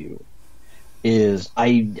was to you. Is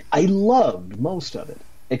I loved most of it,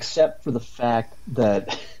 except for the fact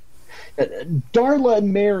that Darla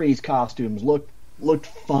and Mary's costumes looked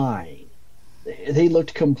fine. They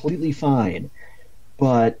looked completely fine.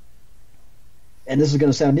 But, and this is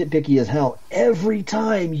going to sound nitpicky as hell, every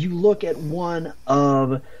time you look at one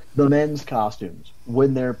of the men's costumes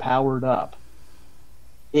when they're powered up,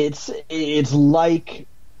 it's like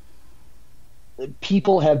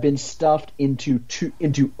people have been stuffed into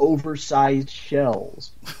oversized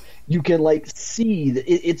shells. You can see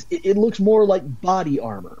it looks more like body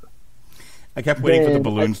armor. I kept waiting for the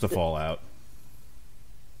balloons to fall out.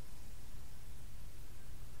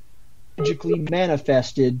 Magically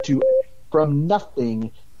manifested from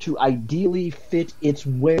nothing to ideally fit its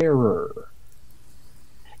wearer.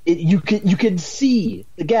 You can see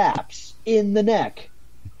the gaps in the neck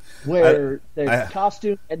where there's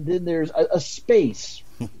costume, and then there's a space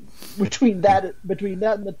between that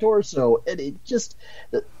and the torso, and it just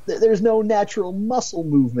there's no natural muscle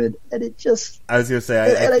movement, and it just. I was going to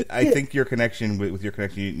say, I think your connection with your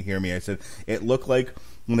connection, you didn't hear me. I said it looked like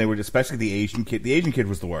when they were, especially the Asian kid. The Asian kid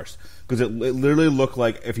was the worst because it literally looked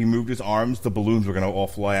like if he moved his arms, the balloons were going to all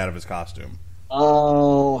fly out of his costume.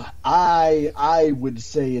 Oh, I would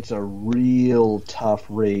say it's a real tough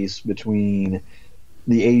race between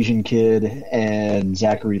the Asian kid and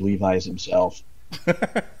Zachary Levi's himself.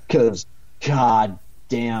 Because, god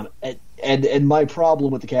damn, and my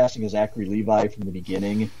problem with the casting of Zachary Levi from the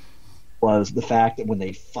beginning was the fact that when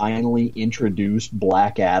they finally introduced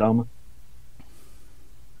Black Adam,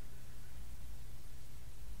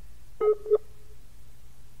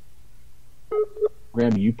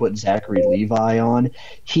 you put Zachary Levi on,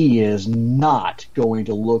 he is not going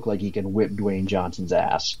to look like he can whip Dwayne Johnson's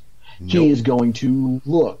ass. Nope. He is going to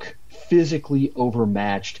look physically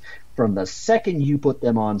overmatched from the second you put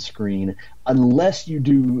them on screen, unless you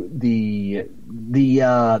do the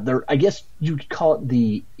I guess you could call it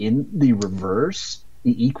the reverse,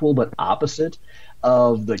 the equal but opposite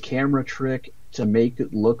of the camera trick to make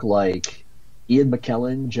it look like Ian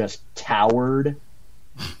McKellen just towered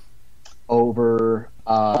over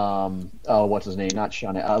what's his name? Not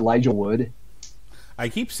Sean, Elijah Wood. I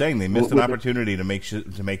keep saying they missed an opportunity to make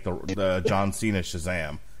the John Cena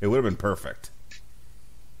Shazam. It would have been perfect.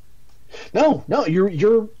 No,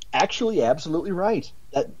 you're actually absolutely right.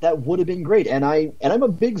 That would have been great, and I'm a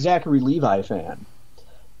big Zachary Levi fan,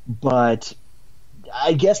 but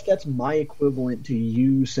I guess that's my equivalent to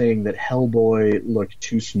you saying that Hellboy looked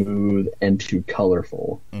too smooth and too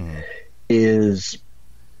colorful. Mm-hmm. Is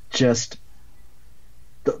just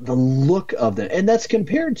the look of them, and that's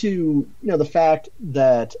compared to the fact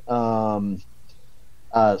that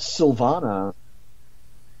Sylvana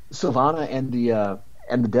and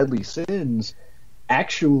the Deadly Sins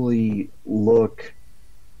actually look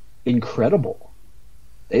incredible.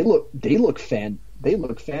 They look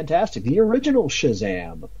fantastic. The original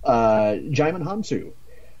Shazam, Jaimin Hansu,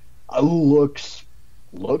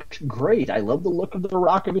 looked great. I love the look of the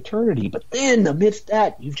Rock of Eternity, but then amidst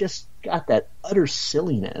that, you've just got that utter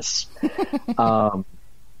silliness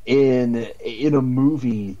in a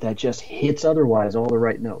movie that just hits otherwise all the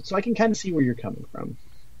right notes. So I can kind of see where you're coming from.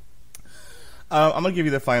 I'm going to give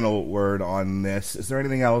you the final word on this. Is there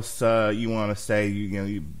anything else you want to say?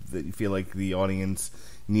 That you feel like the audience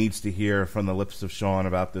needs to hear from the lips of Sean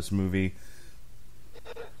about this movie?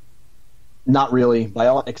 Not really.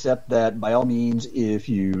 Except that by all means, if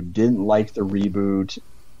you didn't like the reboot,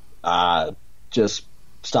 just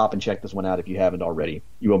stop and check this one out if you haven't already.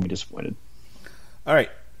 You won't be disappointed. All right.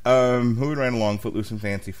 Moving right along, Footloose and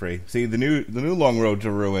Fancy Free. See, the new Long Road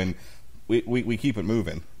to Ruin, we keep it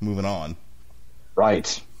moving on.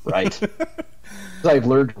 Right. I've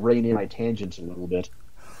learned to rein in my tangents a little bit.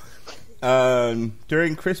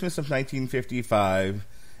 During Christmas of 1955,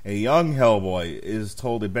 a young Hellboy is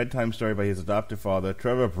told a bedtime story by his adoptive father,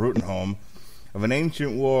 Trevor Brutenholm, of an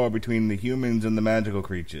ancient war between the humans and the magical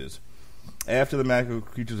creatures. After the magical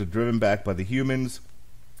creatures are driven back by the humans,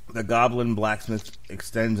 the goblin blacksmith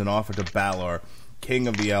extends an offer to Balor, king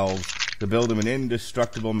of the elves, to build him an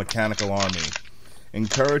indestructible mechanical army.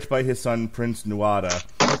 Encouraged by his son Prince Nuada,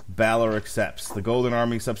 Balor accepts. The Golden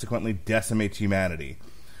Army subsequently decimates humanity.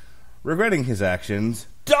 Regretting his actions,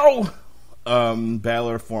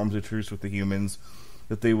 Balor forms a truce with the humans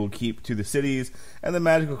that they will keep to the cities and the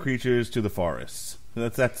magical creatures to the forests.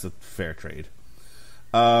 That's a fair trade.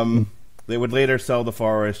 They would later sell the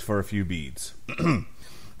forest for a few beads.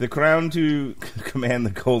 The crown to command the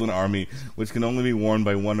Golden Army, which can only be worn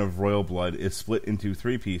by one of royal blood, is split into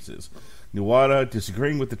 3 pieces. Nuada,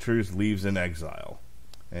 disagreeing with the truce, leaves in exile,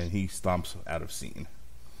 and he stomps out of scene.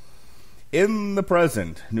 In the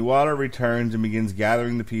present, Nuada returns and begins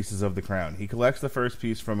gathering the pieces of the crown. He collects the first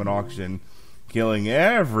piece from an auction, killing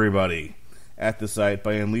everybody at the site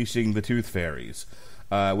by unleashing the Tooth Fairies,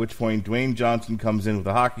 at which point Dwayne Johnson comes in with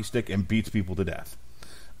a hockey stick and beats people to death.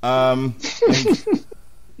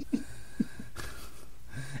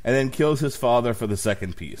 And then kills his father for the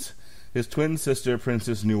second piece. His twin sister,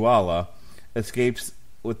 Princess Nuala, escapes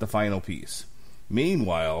with the final piece.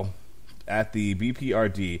 Meanwhile, at the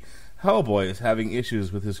BPRD, Hellboy is having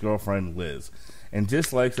issues with his girlfriend Liz, and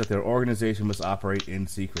dislikes that their organization must operate in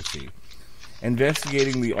secrecy.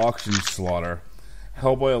 Investigating the auction slaughter,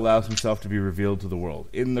 Hellboy allows himself to be revealed to the world.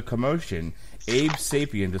 In the commotion, Abe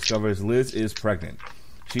Sapien discovers Liz is pregnant.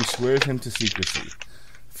 She swears him to secrecy.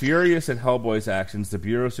 Furious at Hellboy's actions, the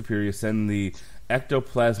Bureau Superior send the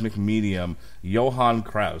ectoplasmic medium Johann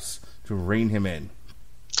Kraus to rein him in.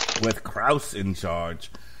 With Kraus in charge,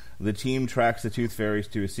 the team tracks the Tooth Fairies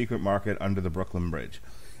to a secret market under the Brooklyn Bridge.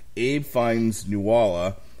 Abe finds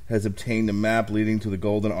Nuala has obtained a map leading to the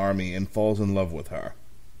Golden Army and falls in love with her.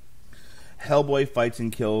 Hellboy fights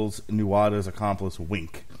and kills Nuada's accomplice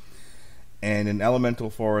Wink, and an elemental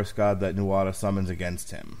forest god that Nuada summons against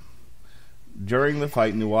him. During the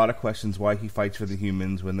fight, Nuada questions why he fights for the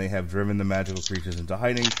humans when they have driven the magical creatures into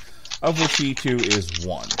hiding, of which he too is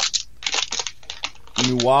one.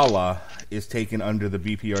 Nuala is taken under the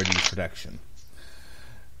BPRD's protection.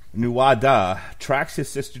 Nuada tracks his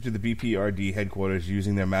sister to the BPRD headquarters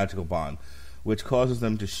using their magical bond, which causes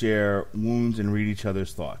them to share wounds and read each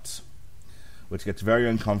other's thoughts, which gets very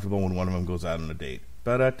uncomfortable when one of them goes out on a date.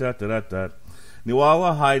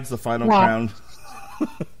 Nuala hides the final crown.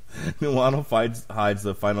 Nuala hides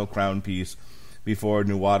the final crown piece before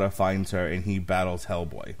Nuada finds her, and he battles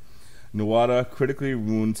Hellboy. Nuada critically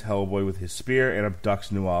wounds Hellboy with his spear and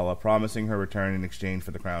abducts Nuala, promising her return in exchange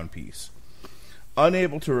for the crown piece.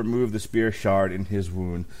 Unable to remove the spear shard in his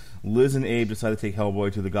wound, Liz and Abe decide to take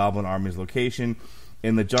Hellboy to the Goblin Army's location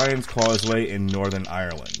in the Giant's Causeway in Northern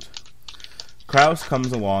Ireland. Kraus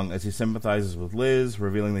comes along as he sympathizes with Liz,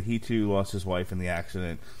 revealing that he too lost his wife in the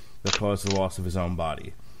accident that caused the loss of his own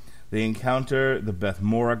body. They encounter the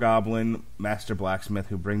Bethmora Goblin, Master Blacksmith,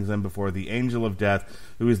 who brings them before the Angel of Death,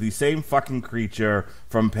 who is the same fucking creature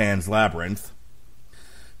from Pan's Labyrinth,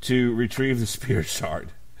 to retrieve the Spear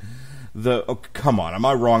Shard. Come on, am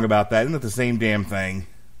I wrong about that? Isn't it the same damn thing?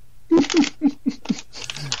 The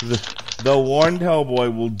warned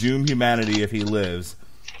Hellboy will doom humanity if he lives,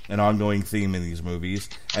 an ongoing theme in these movies,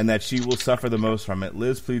 and that she will suffer the most from it.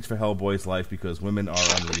 Liz pleads for Hellboy's life because women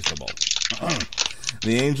are unreasonable.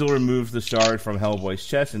 The angel removes the shard from Hellboy's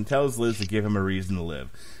chest and tells Liz to give him a reason to live.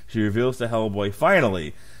 She reveals to Hellboy,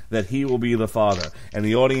 finally, that he will be the father, and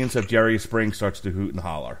the audience of Jerry Spring starts to hoot and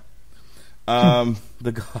holler.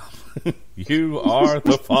 You are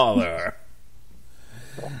the father.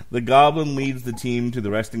 The Goblin leads the team to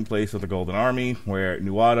the resting place of the Golden Army, where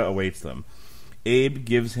Nuada awaits them. Abe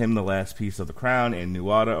gives him the last piece of the crown, and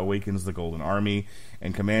Nuada awakens the Golden Army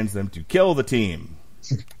and commands them to kill the team.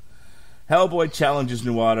 Hellboy challenges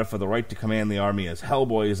Nuada for the right to command the army, as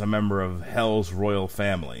Hellboy is a member of Hell's royal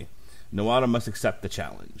family. Nuada must accept the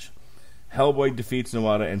challenge. Hellboy defeats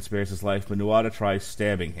Nuada and spares his life, but Nuada tries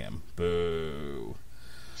stabbing him. Boo.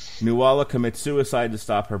 Nuala commits suicide to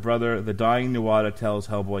stop her brother. The dying Nuada tells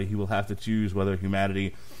Hellboy he will have to choose whether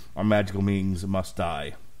humanity or magical beings must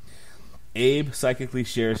die. Abe psychically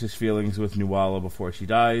shares his feelings with Nuala before she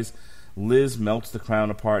dies. Liz melts the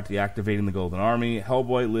crown apart, deactivating the Golden Army.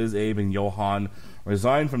 Hellboy, Liz, Abe, and Johann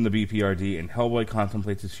resign from the BPRD, and Hellboy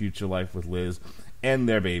contemplates his future life with Liz and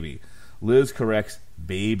their baby. Liz corrects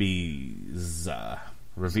babies,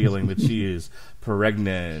 revealing that she is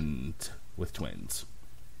pregnant with twins.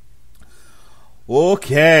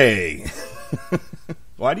 Okay.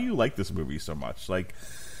 Why do you like this movie so much? Like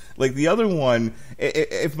the other one,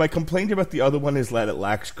 if my complaint about the other one is that it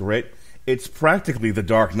lacks grit, it's practically The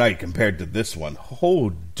Dark Knight compared to this one.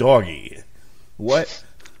 Oh, doggy. What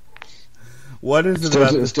is it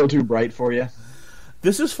about? It's still too bright for you?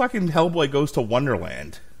 This is fucking Hellboy Goes to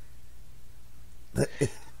Wonderland.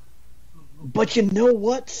 But you know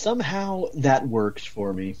what? Somehow that works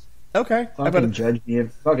for me. Okay. Judge me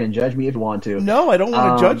if you want to. No, I don't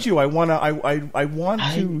want to judge you. I want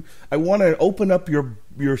to open up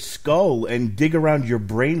your skull and dig around your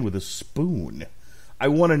brain with a spoon. I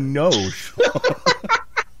want to know.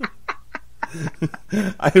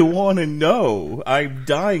 I want to know. I'm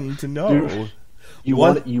dying to know. Dude, you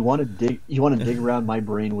want to dig around my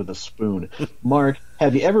brain with a spoon. Mark,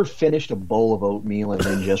 have you ever finished a bowl of oatmeal and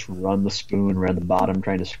then just run the spoon around the bottom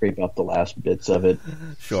trying to scrape up the last bits of it?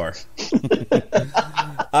 Sure.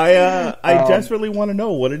 I desperately want to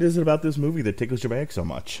know what it is about this movie that tickles your bag so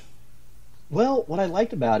much. Well, what I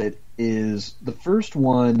liked about it is the first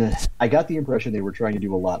one, I got the impression they were trying to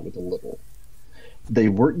do a lot with a little. They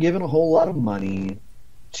weren't given a whole lot of money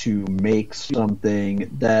to make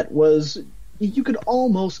something that was, you could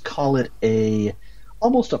almost call it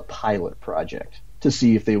almost a pilot project to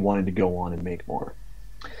see if they wanted to go on and make more.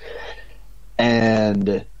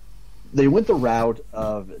 And they went the route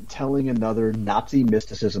of telling another Nazi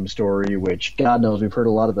mysticism story, which, God knows, we've heard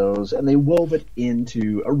a lot of those, and they wove it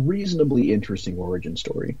into a reasonably interesting origin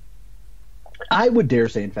story. I would dare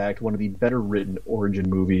say, in fact, one of the better written origin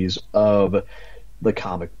movies of the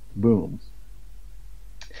comic boom.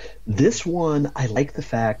 This one, I like the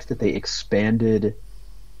fact that they expanded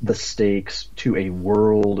the stakes to a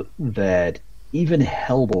world that even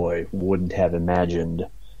Hellboy wouldn't have imagined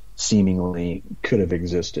seemingly could have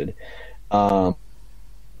existed.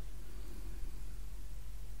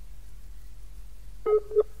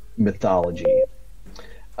 Mythology.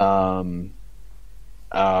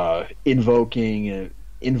 Invoking,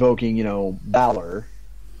 Balor,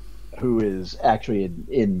 who is actually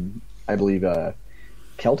in I believe,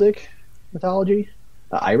 Celtic mythology,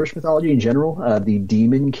 Irish mythology in general, the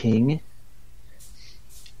Demon King.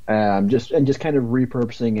 Just kind of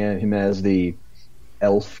repurposing him as the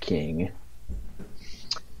Elf King.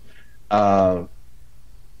 I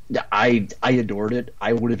adored it.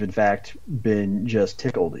 I would have, in fact, been just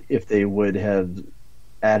tickled if they would have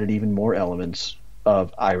added even more elements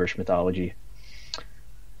of Irish mythology.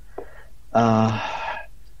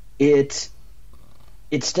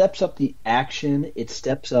 It steps up the action. It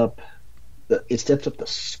steps up the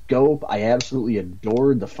scope. I absolutely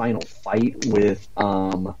adored the final fight with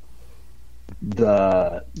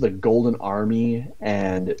the Golden Army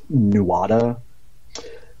and Nuada.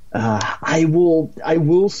 I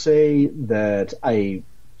will say that I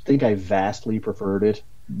think I vastly preferred it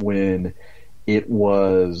when it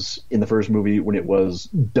was in the first movie, when it was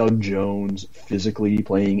Doug Jones physically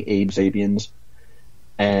playing Abe Sapiens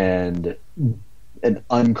and an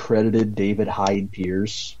uncredited David Hyde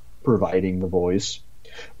Pierce providing the voice.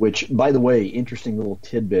 Which, by the way, interesting little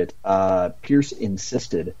tidbit, Pierce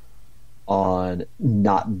insisted on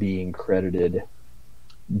not being credited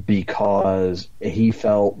because he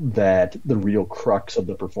felt that the real crux of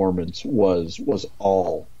the performance was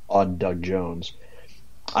all on Doug Jones.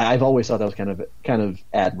 I've always thought that was kind of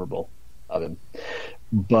admirable of him.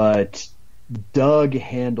 But Doug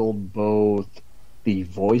handled both the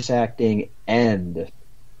voice acting and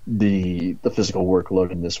the physical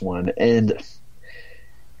workload in this one, and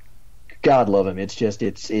God love him,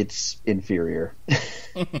 it's inferior.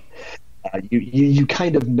 You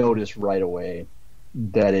kind of notice right away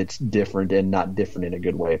that it's different, and not different in a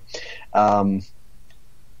good way.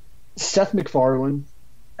 Seth MacFarlane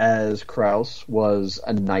as Kraus was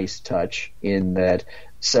a nice touch in that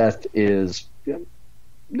Seth is,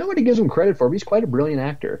 nobody gives him credit for him. He's quite a brilliant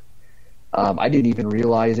actor. I didn't even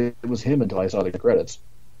realize it was him until I saw the credits.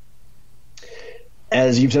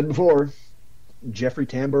 As you've said before, Jeffrey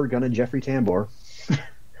Tambor gonna Jeffrey Tambor.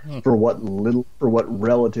 For what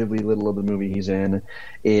relatively little of the movie he's in,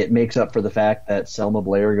 it makes up for the fact that Selma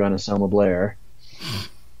Blair gonna Selma Blair.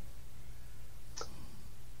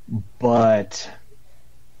 But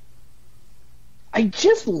I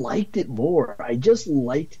just liked it more. I just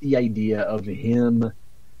liked the idea of him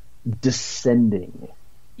descending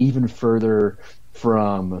even further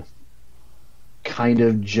from kind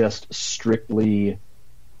of just strictly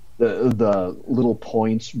the little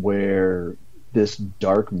points where this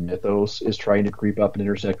dark mythos is trying to creep up and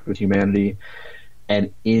intersect with humanity,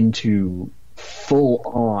 and into full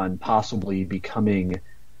on possibly becoming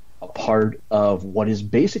a part of what is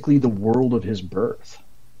basically the world of his birth.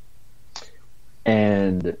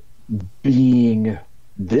 And being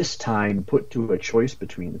this time put to a choice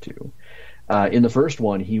between the two. In the first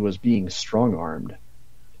one, he was being strong-armed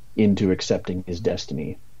into accepting his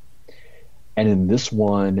destiny. And in this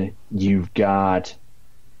one, you've got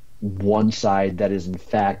one side that is in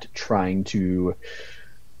fact trying to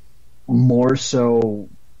more so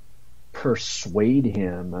persuade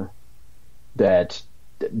him that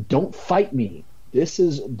don't fight me. This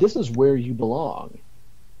is where you belong.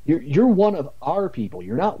 You're one of our people.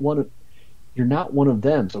 You're not one of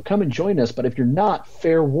them. So come and join us. But if you're not,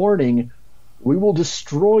 fair warning, we will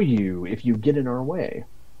destroy you if you get in our way.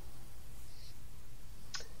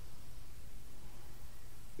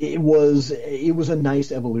 It was a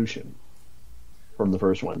nice evolution from the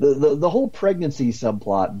first one. The whole pregnancy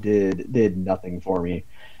subplot did nothing for me,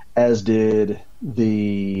 as did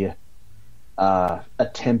the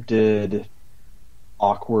attempted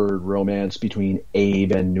awkward romance between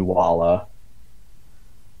Abe and Nuala.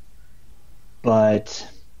 But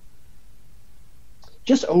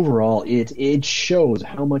just overall, it shows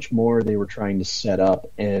how much more they were trying to set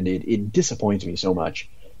up, and it disappoints me so much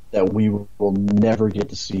that we will never get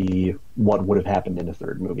to see what would have happened in a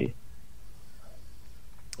third movie.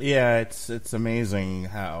 Yeah, it's amazing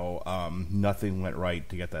how nothing went right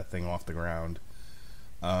to get that thing off the ground.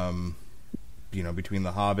 Between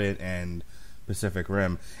The Hobbit and Pacific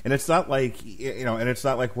Rim, and it's not like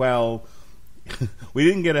well, we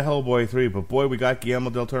didn't get a Hellboy 3, but boy, we got Guillermo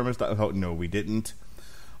del Toro's. Oh no, we didn't.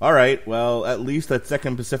 All right, well, at least that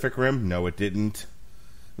second Pacific Rim, no, it didn't.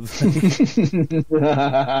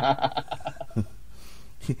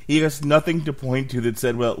 He has nothing to point to that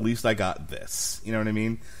said, well, at least I got this. You know what I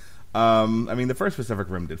mean? The first Pacific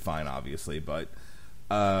Rim did fine, obviously, but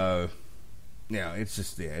it's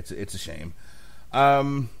just it's a shame.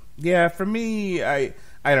 For me, I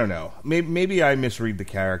don't know. Maybe I misread the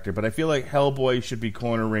character, but I feel like Hellboy should be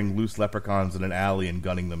cornering loose leprechauns in an alley and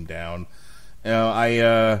gunning them down.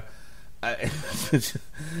 Like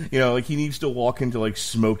he needs to walk into like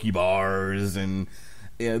smoky bars and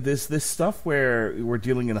this stuff where we're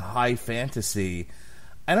dealing in high fantasy.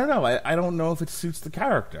 I don't know. I don't know if it suits the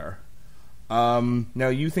character. Now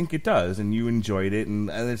you think it does, and you enjoyed it,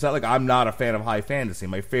 and it's not like I'm not a fan of high fantasy.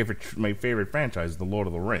 My favorite franchise is The Lord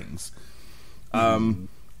of the Rings. I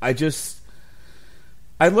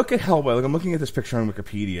look at Hellboy. Like I'm looking at this picture on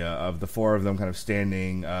Wikipedia of the four of them kind of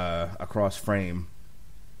standing across frame.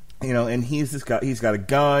 And he's this guy. He's got a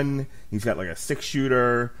gun. He's got like a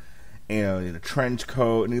 6-shooter, in a trench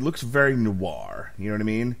coat, and he looks very noir. You know what I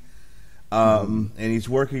mean? And he's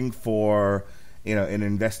working for an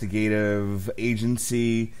investigative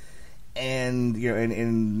agency, and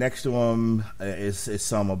and next to him is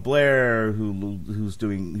Selma Blair, who's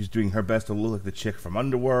doing her best to look like the chick from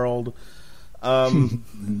Underworld,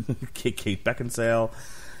 Kate Beckinsale,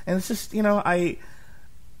 and it's just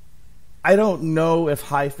I don't know if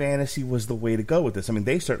high fantasy was the way to go with this. I mean,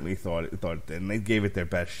 they certainly thought it, and they gave it their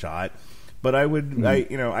best shot. But I would,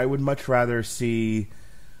 I would much rather see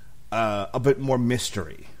a bit more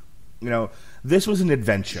mystery. This was an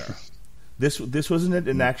adventure. This was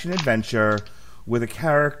an action adventure with a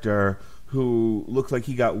character who looked like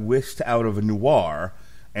he got whisked out of a noir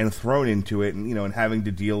and thrown into it, and and having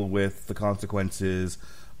to deal with the consequences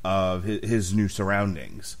of his new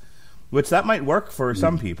surroundings. Which that might work for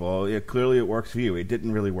some people. Clearly, it works for you. It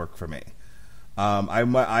didn't really work for me. I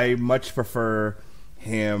much prefer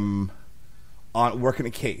him working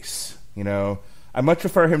a case. I much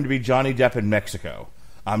prefer him to be Johnny Depp in Mexico.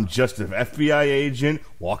 I'm just an FBI agent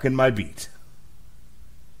walking my beat.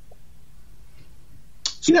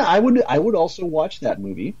 So yeah, I would also watch that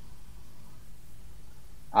movie.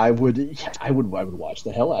 I would watch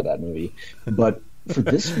the hell out of that movie. But for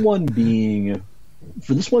this one being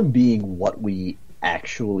what we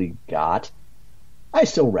actually got, I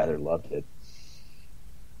still rather loved it.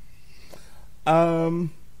 I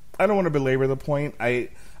don't want to belabor the point. I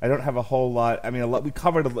don't have a whole lot. I mean, we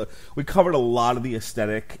covered a lot of the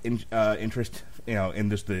aesthetic interest, in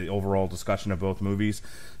just the overall discussion of both movies.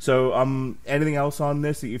 So, anything else on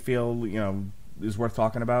this that you feel is worth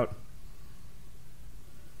talking about?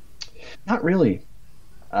 Not really.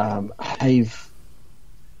 I've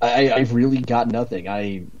really got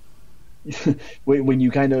nothing. When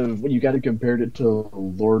you kind of compared it to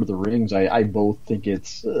Lord of the Rings, I both think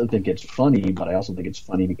it's funny, but I also think it's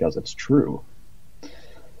funny because it's true.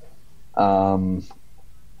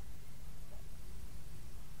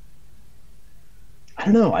 I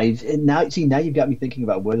don't know. Now you've got me thinking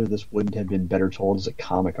about whether this wouldn't have been better told as a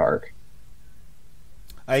comic arc.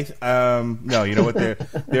 No, you know what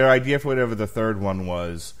their idea for whatever the third one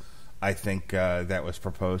was, I think that was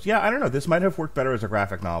proposed. Yeah, I don't know. This might have worked better as a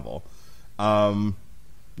graphic novel. Like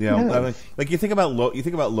you think about Lobo,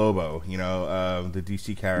 the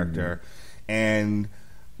DC character, and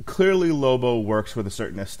clearly Lobo works with a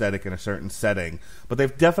certain aesthetic and a certain setting, but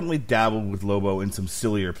they've definitely dabbled with Lobo in some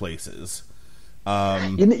sillier places.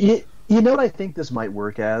 You know what I think this might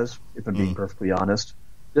work as, if I'm being perfectly honest?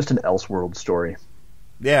 Just an Elseworld story.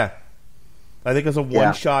 Yeah. I think as a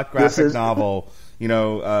one-shot graphic novel,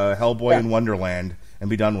 Hellboy in Wonderland, and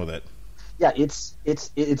be done with it. Yeah, it's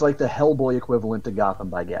like the Hellboy equivalent to Gotham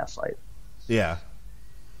by Gaslight. Yeah.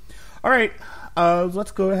 All right.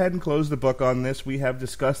 Let's go ahead and close the book on this. We have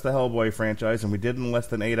discussed the Hellboy franchise, and we did in less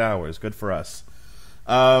than 8 hours. Good for us.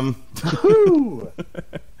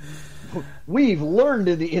 We've learned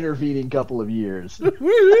in the intervening couple of years.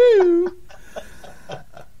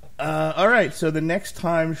 All right, so the next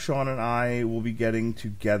time Sean and I will be getting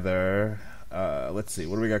together, let's see,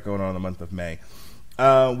 what do we got going on in the month of May?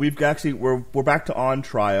 We're back to On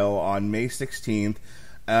Trial on May 16th,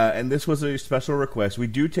 and this was a special request. We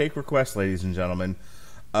do take requests, ladies and gentlemen.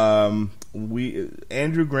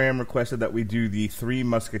 Andrew Graham requested that we do the Three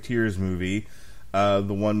Musketeers movie, the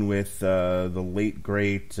one with the late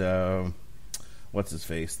great what's his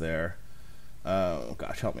face there? Oh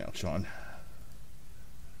gosh, help me out, Sean.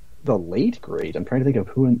 The late great. I'm trying to think of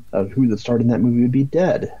who that starred in that movie would be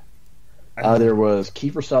dead. There was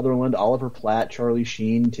Kiefer Sutherland, Oliver Platt, Charlie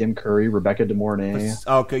Sheen, Tim Curry, Rebecca De Mornay.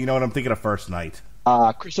 Okay, you know what? I'm thinking of First Night.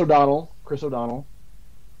 Chris O'Donnell.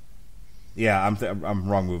 Yeah, I'm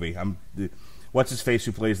wrong movie. What's his face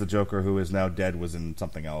who plays the Joker who is now dead was in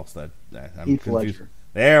something else I'm Heath confused. Ledger.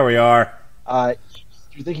 There we are.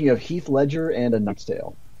 You're thinking of Heath Ledger and A Knight's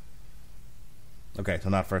Tale. Okay, so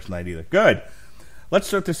not First Night either. Good. Let's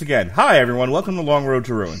start this again. Hi, everyone. Welcome to Long Road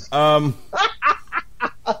to Ruin.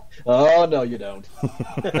 Oh, no, you don't.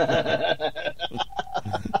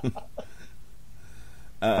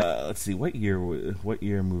 Let's see. What year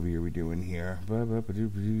movie are we doing here?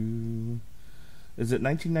 Is it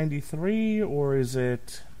 1993 or is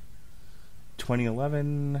it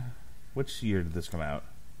 2011? Which year did this come out?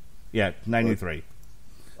 Yeah, 93.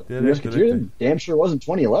 Damn sure wasn't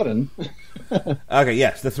 2011. Okay,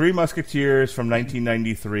 yes, The Three Musketeers from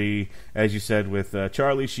 1993, as you said, with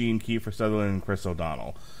Charlie Sheen, Kiefer Sutherland, and Chris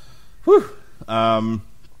O'Donnell. Whew.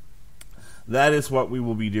 That is what we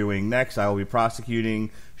will be doing next. I will be prosecuting.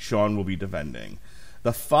 Sean will be defending.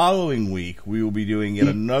 The following week, we will be doing yet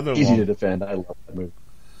another easy to defend. I love that movie.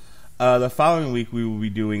 The following week, we will be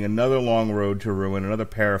doing another Long Road to Ruin, another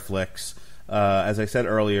pair of flicks, as I said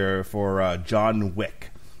earlier, for John Wick.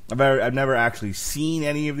 I've never actually seen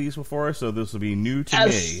any of these before, so this will be new to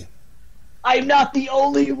me. I'm not the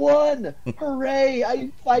only one! Hooray! I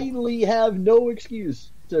finally have no excuse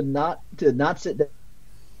to not sit down.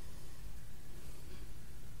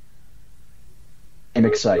 I'm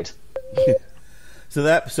excited.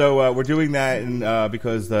 So we're doing that, and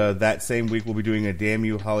because that same week we'll be doing a Damn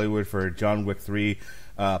You Hollywood for John Wick 3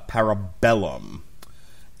 Parabellum.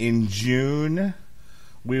 In June,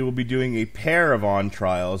 we will be doing a pair of On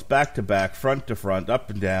Trials, back to back, front to front, up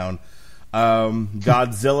and down.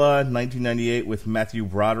 Godzilla 1998 with Matthew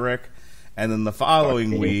Broderick, and then the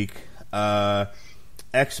following week,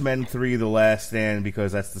 X-Men 3 The Last Stand,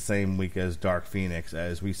 because that's the same week as Dark Phoenix,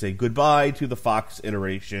 as we say goodbye to the Fox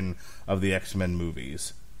iteration of the X-Men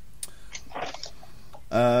movies.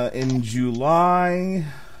 In July,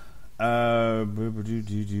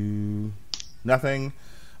 nothing.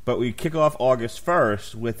 But we kick off August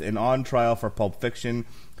 1st with an On Trial for Pulp Fiction,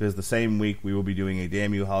 because the same week we will be doing a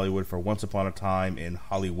Damn You Hollywood for Once Upon a Time in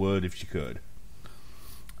Hollywood, if she could.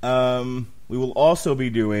 We will also be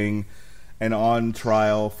doing an On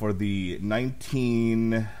Trial for the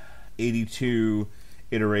 1982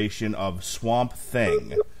 iteration of Swamp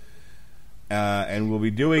Thing. And we'll be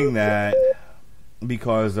doing that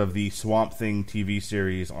because of the Swamp Thing TV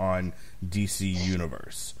series on DC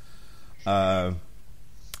Universe.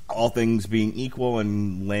 All things being equal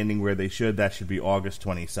and landing where they should, that should be August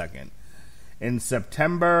 22nd. In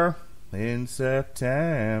September,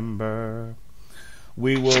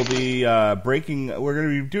 we will be we're going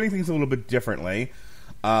to be doing things a little bit differently.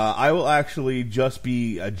 I will actually just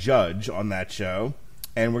be a judge on that show,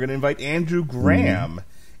 and we're going to invite Andrew Graham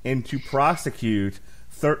in to prosecute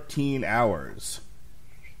 13 Hours.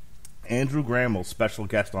 Andrew Graham will special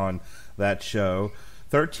guest on that show.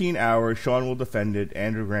 13 Hours, Sean will defend it,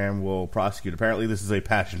 Andrew Graham will prosecute. Apparently this is a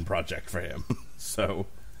passion project for him. So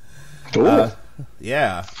Cool.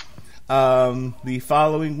 Yeah. The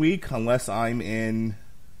following week, unless I'm in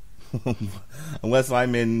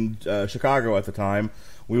Chicago at the time,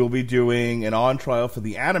 we will be doing an on trial for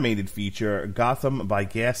the animated feature Gotham by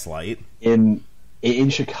Gaslight. In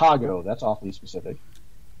Chicago, that's awfully specific.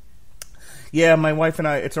 Yeah, my wife and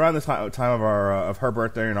I. It's around the time of her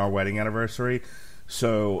birthday and our wedding anniversary,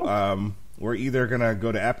 so we're either gonna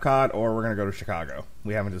go to Epcot or we're gonna go to Chicago.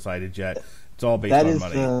 We haven't decided yet. It's all based on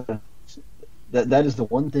money. That is the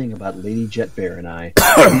one thing about Lady Jet Bear and I.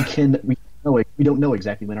 we don't know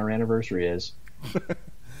exactly when our anniversary is.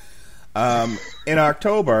 In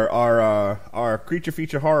October, our creature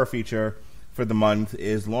feature horror feature for the month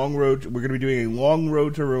is Long Road. We're going to be doing a Long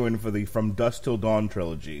Road to Ruin for the From Dusk Till Dawn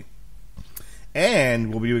trilogy, and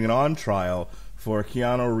we'll be doing an on trial for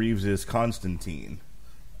Keanu Reeves' Constantine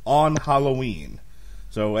on Halloween.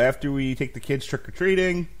 So after we take the kids trick or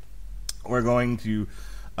treating, we're going to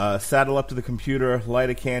saddle up to the computer, light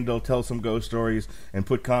a candle, tell some ghost stories, and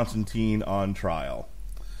put Constantine on trial.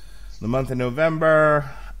 The month of November,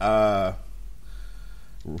 Robert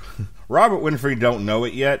Winfrey don't know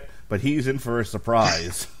it yet, but he's in for a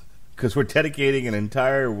surprise because we're dedicating an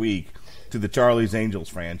entire week to the Charlie's Angels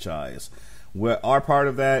franchise. Our part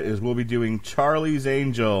of that is we'll be doing Charlie's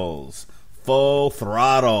Angels Full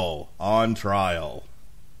Throttle on trial.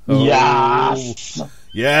 Yes!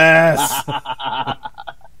 Yes!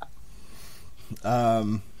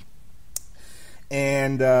 And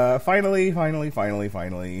finally,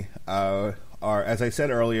 as I said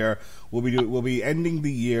earlier, we'll be ending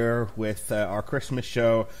the year with our Christmas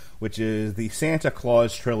show, which is the Santa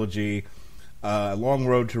Claus trilogy, Long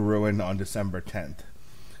Road to Ruin on December 10th.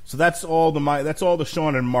 So that's all the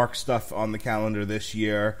Sean and Mark stuff on the calendar this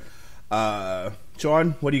year.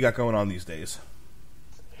 Sean, what do you got going on these days?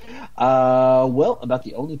 Well, about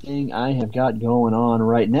the only thing I have got going on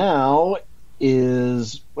right now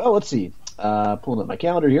is, well, let's see. Pulling up my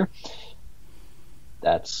calendar here.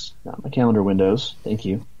 That's not my calendar windows. Thank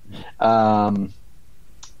you.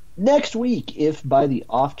 Next week, if by the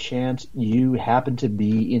off chance you happen to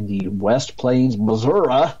be in the West Plains,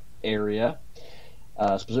 Missouri area,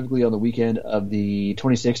 specifically on the weekend of the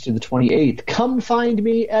 26th to the 28th, come find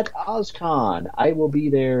me at OzCon. I will be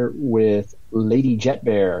there with Lady Jet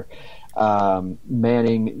Bear,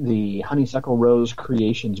 manning the Honeysuckle Rose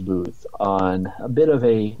Creations booth on a bit of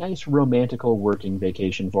a nice romantical working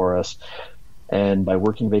vacation for us. And by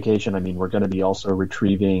working vacation, I mean we're going to be also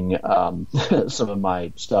retrieving some of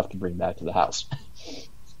my stuff to bring back to the house.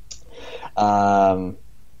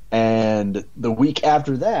 And the week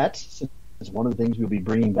after that, since one of the things we'll be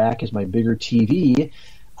bringing back is my bigger TV,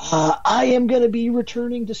 I am going to be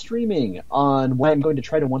returning to streaming on what I'm going to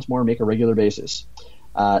try to once more make a regular basis.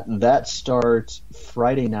 That starts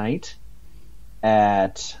Friday night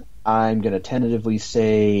at, I'm going to tentatively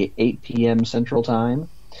say, 8 p.m. Central Time,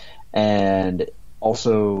 and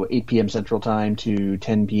also 8 p.m. Central Time to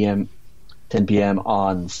 10 p.m.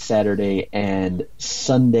 on Saturday and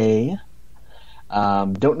Sunday.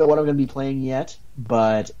 Don't know what I'm going to be playing yet,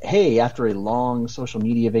 but hey, after a long social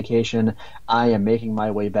media vacation, I am making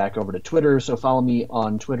my way back over to Twitter, so follow me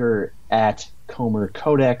on Twitter at Comer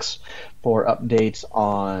Codex for updates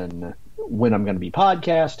on when I'm going to be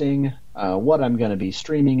podcasting, what I'm going to be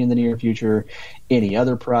streaming in the near future, any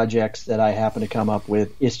other projects that I happen to come up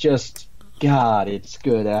with. It's just, God, it's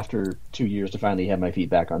good after 2 years to finally have my feet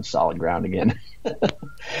back on solid ground again.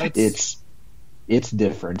 It's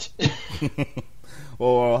different.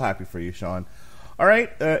 Well, we're all happy for you, Sean. All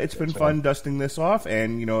right, it's been fun dusting this off,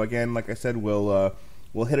 and again, like I said, we'll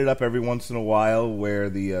hit it up every once in a while where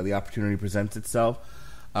the opportunity presents itself.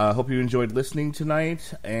 Hope you enjoyed listening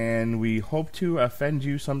tonight, and we hope to offend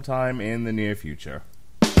you sometime in the near future.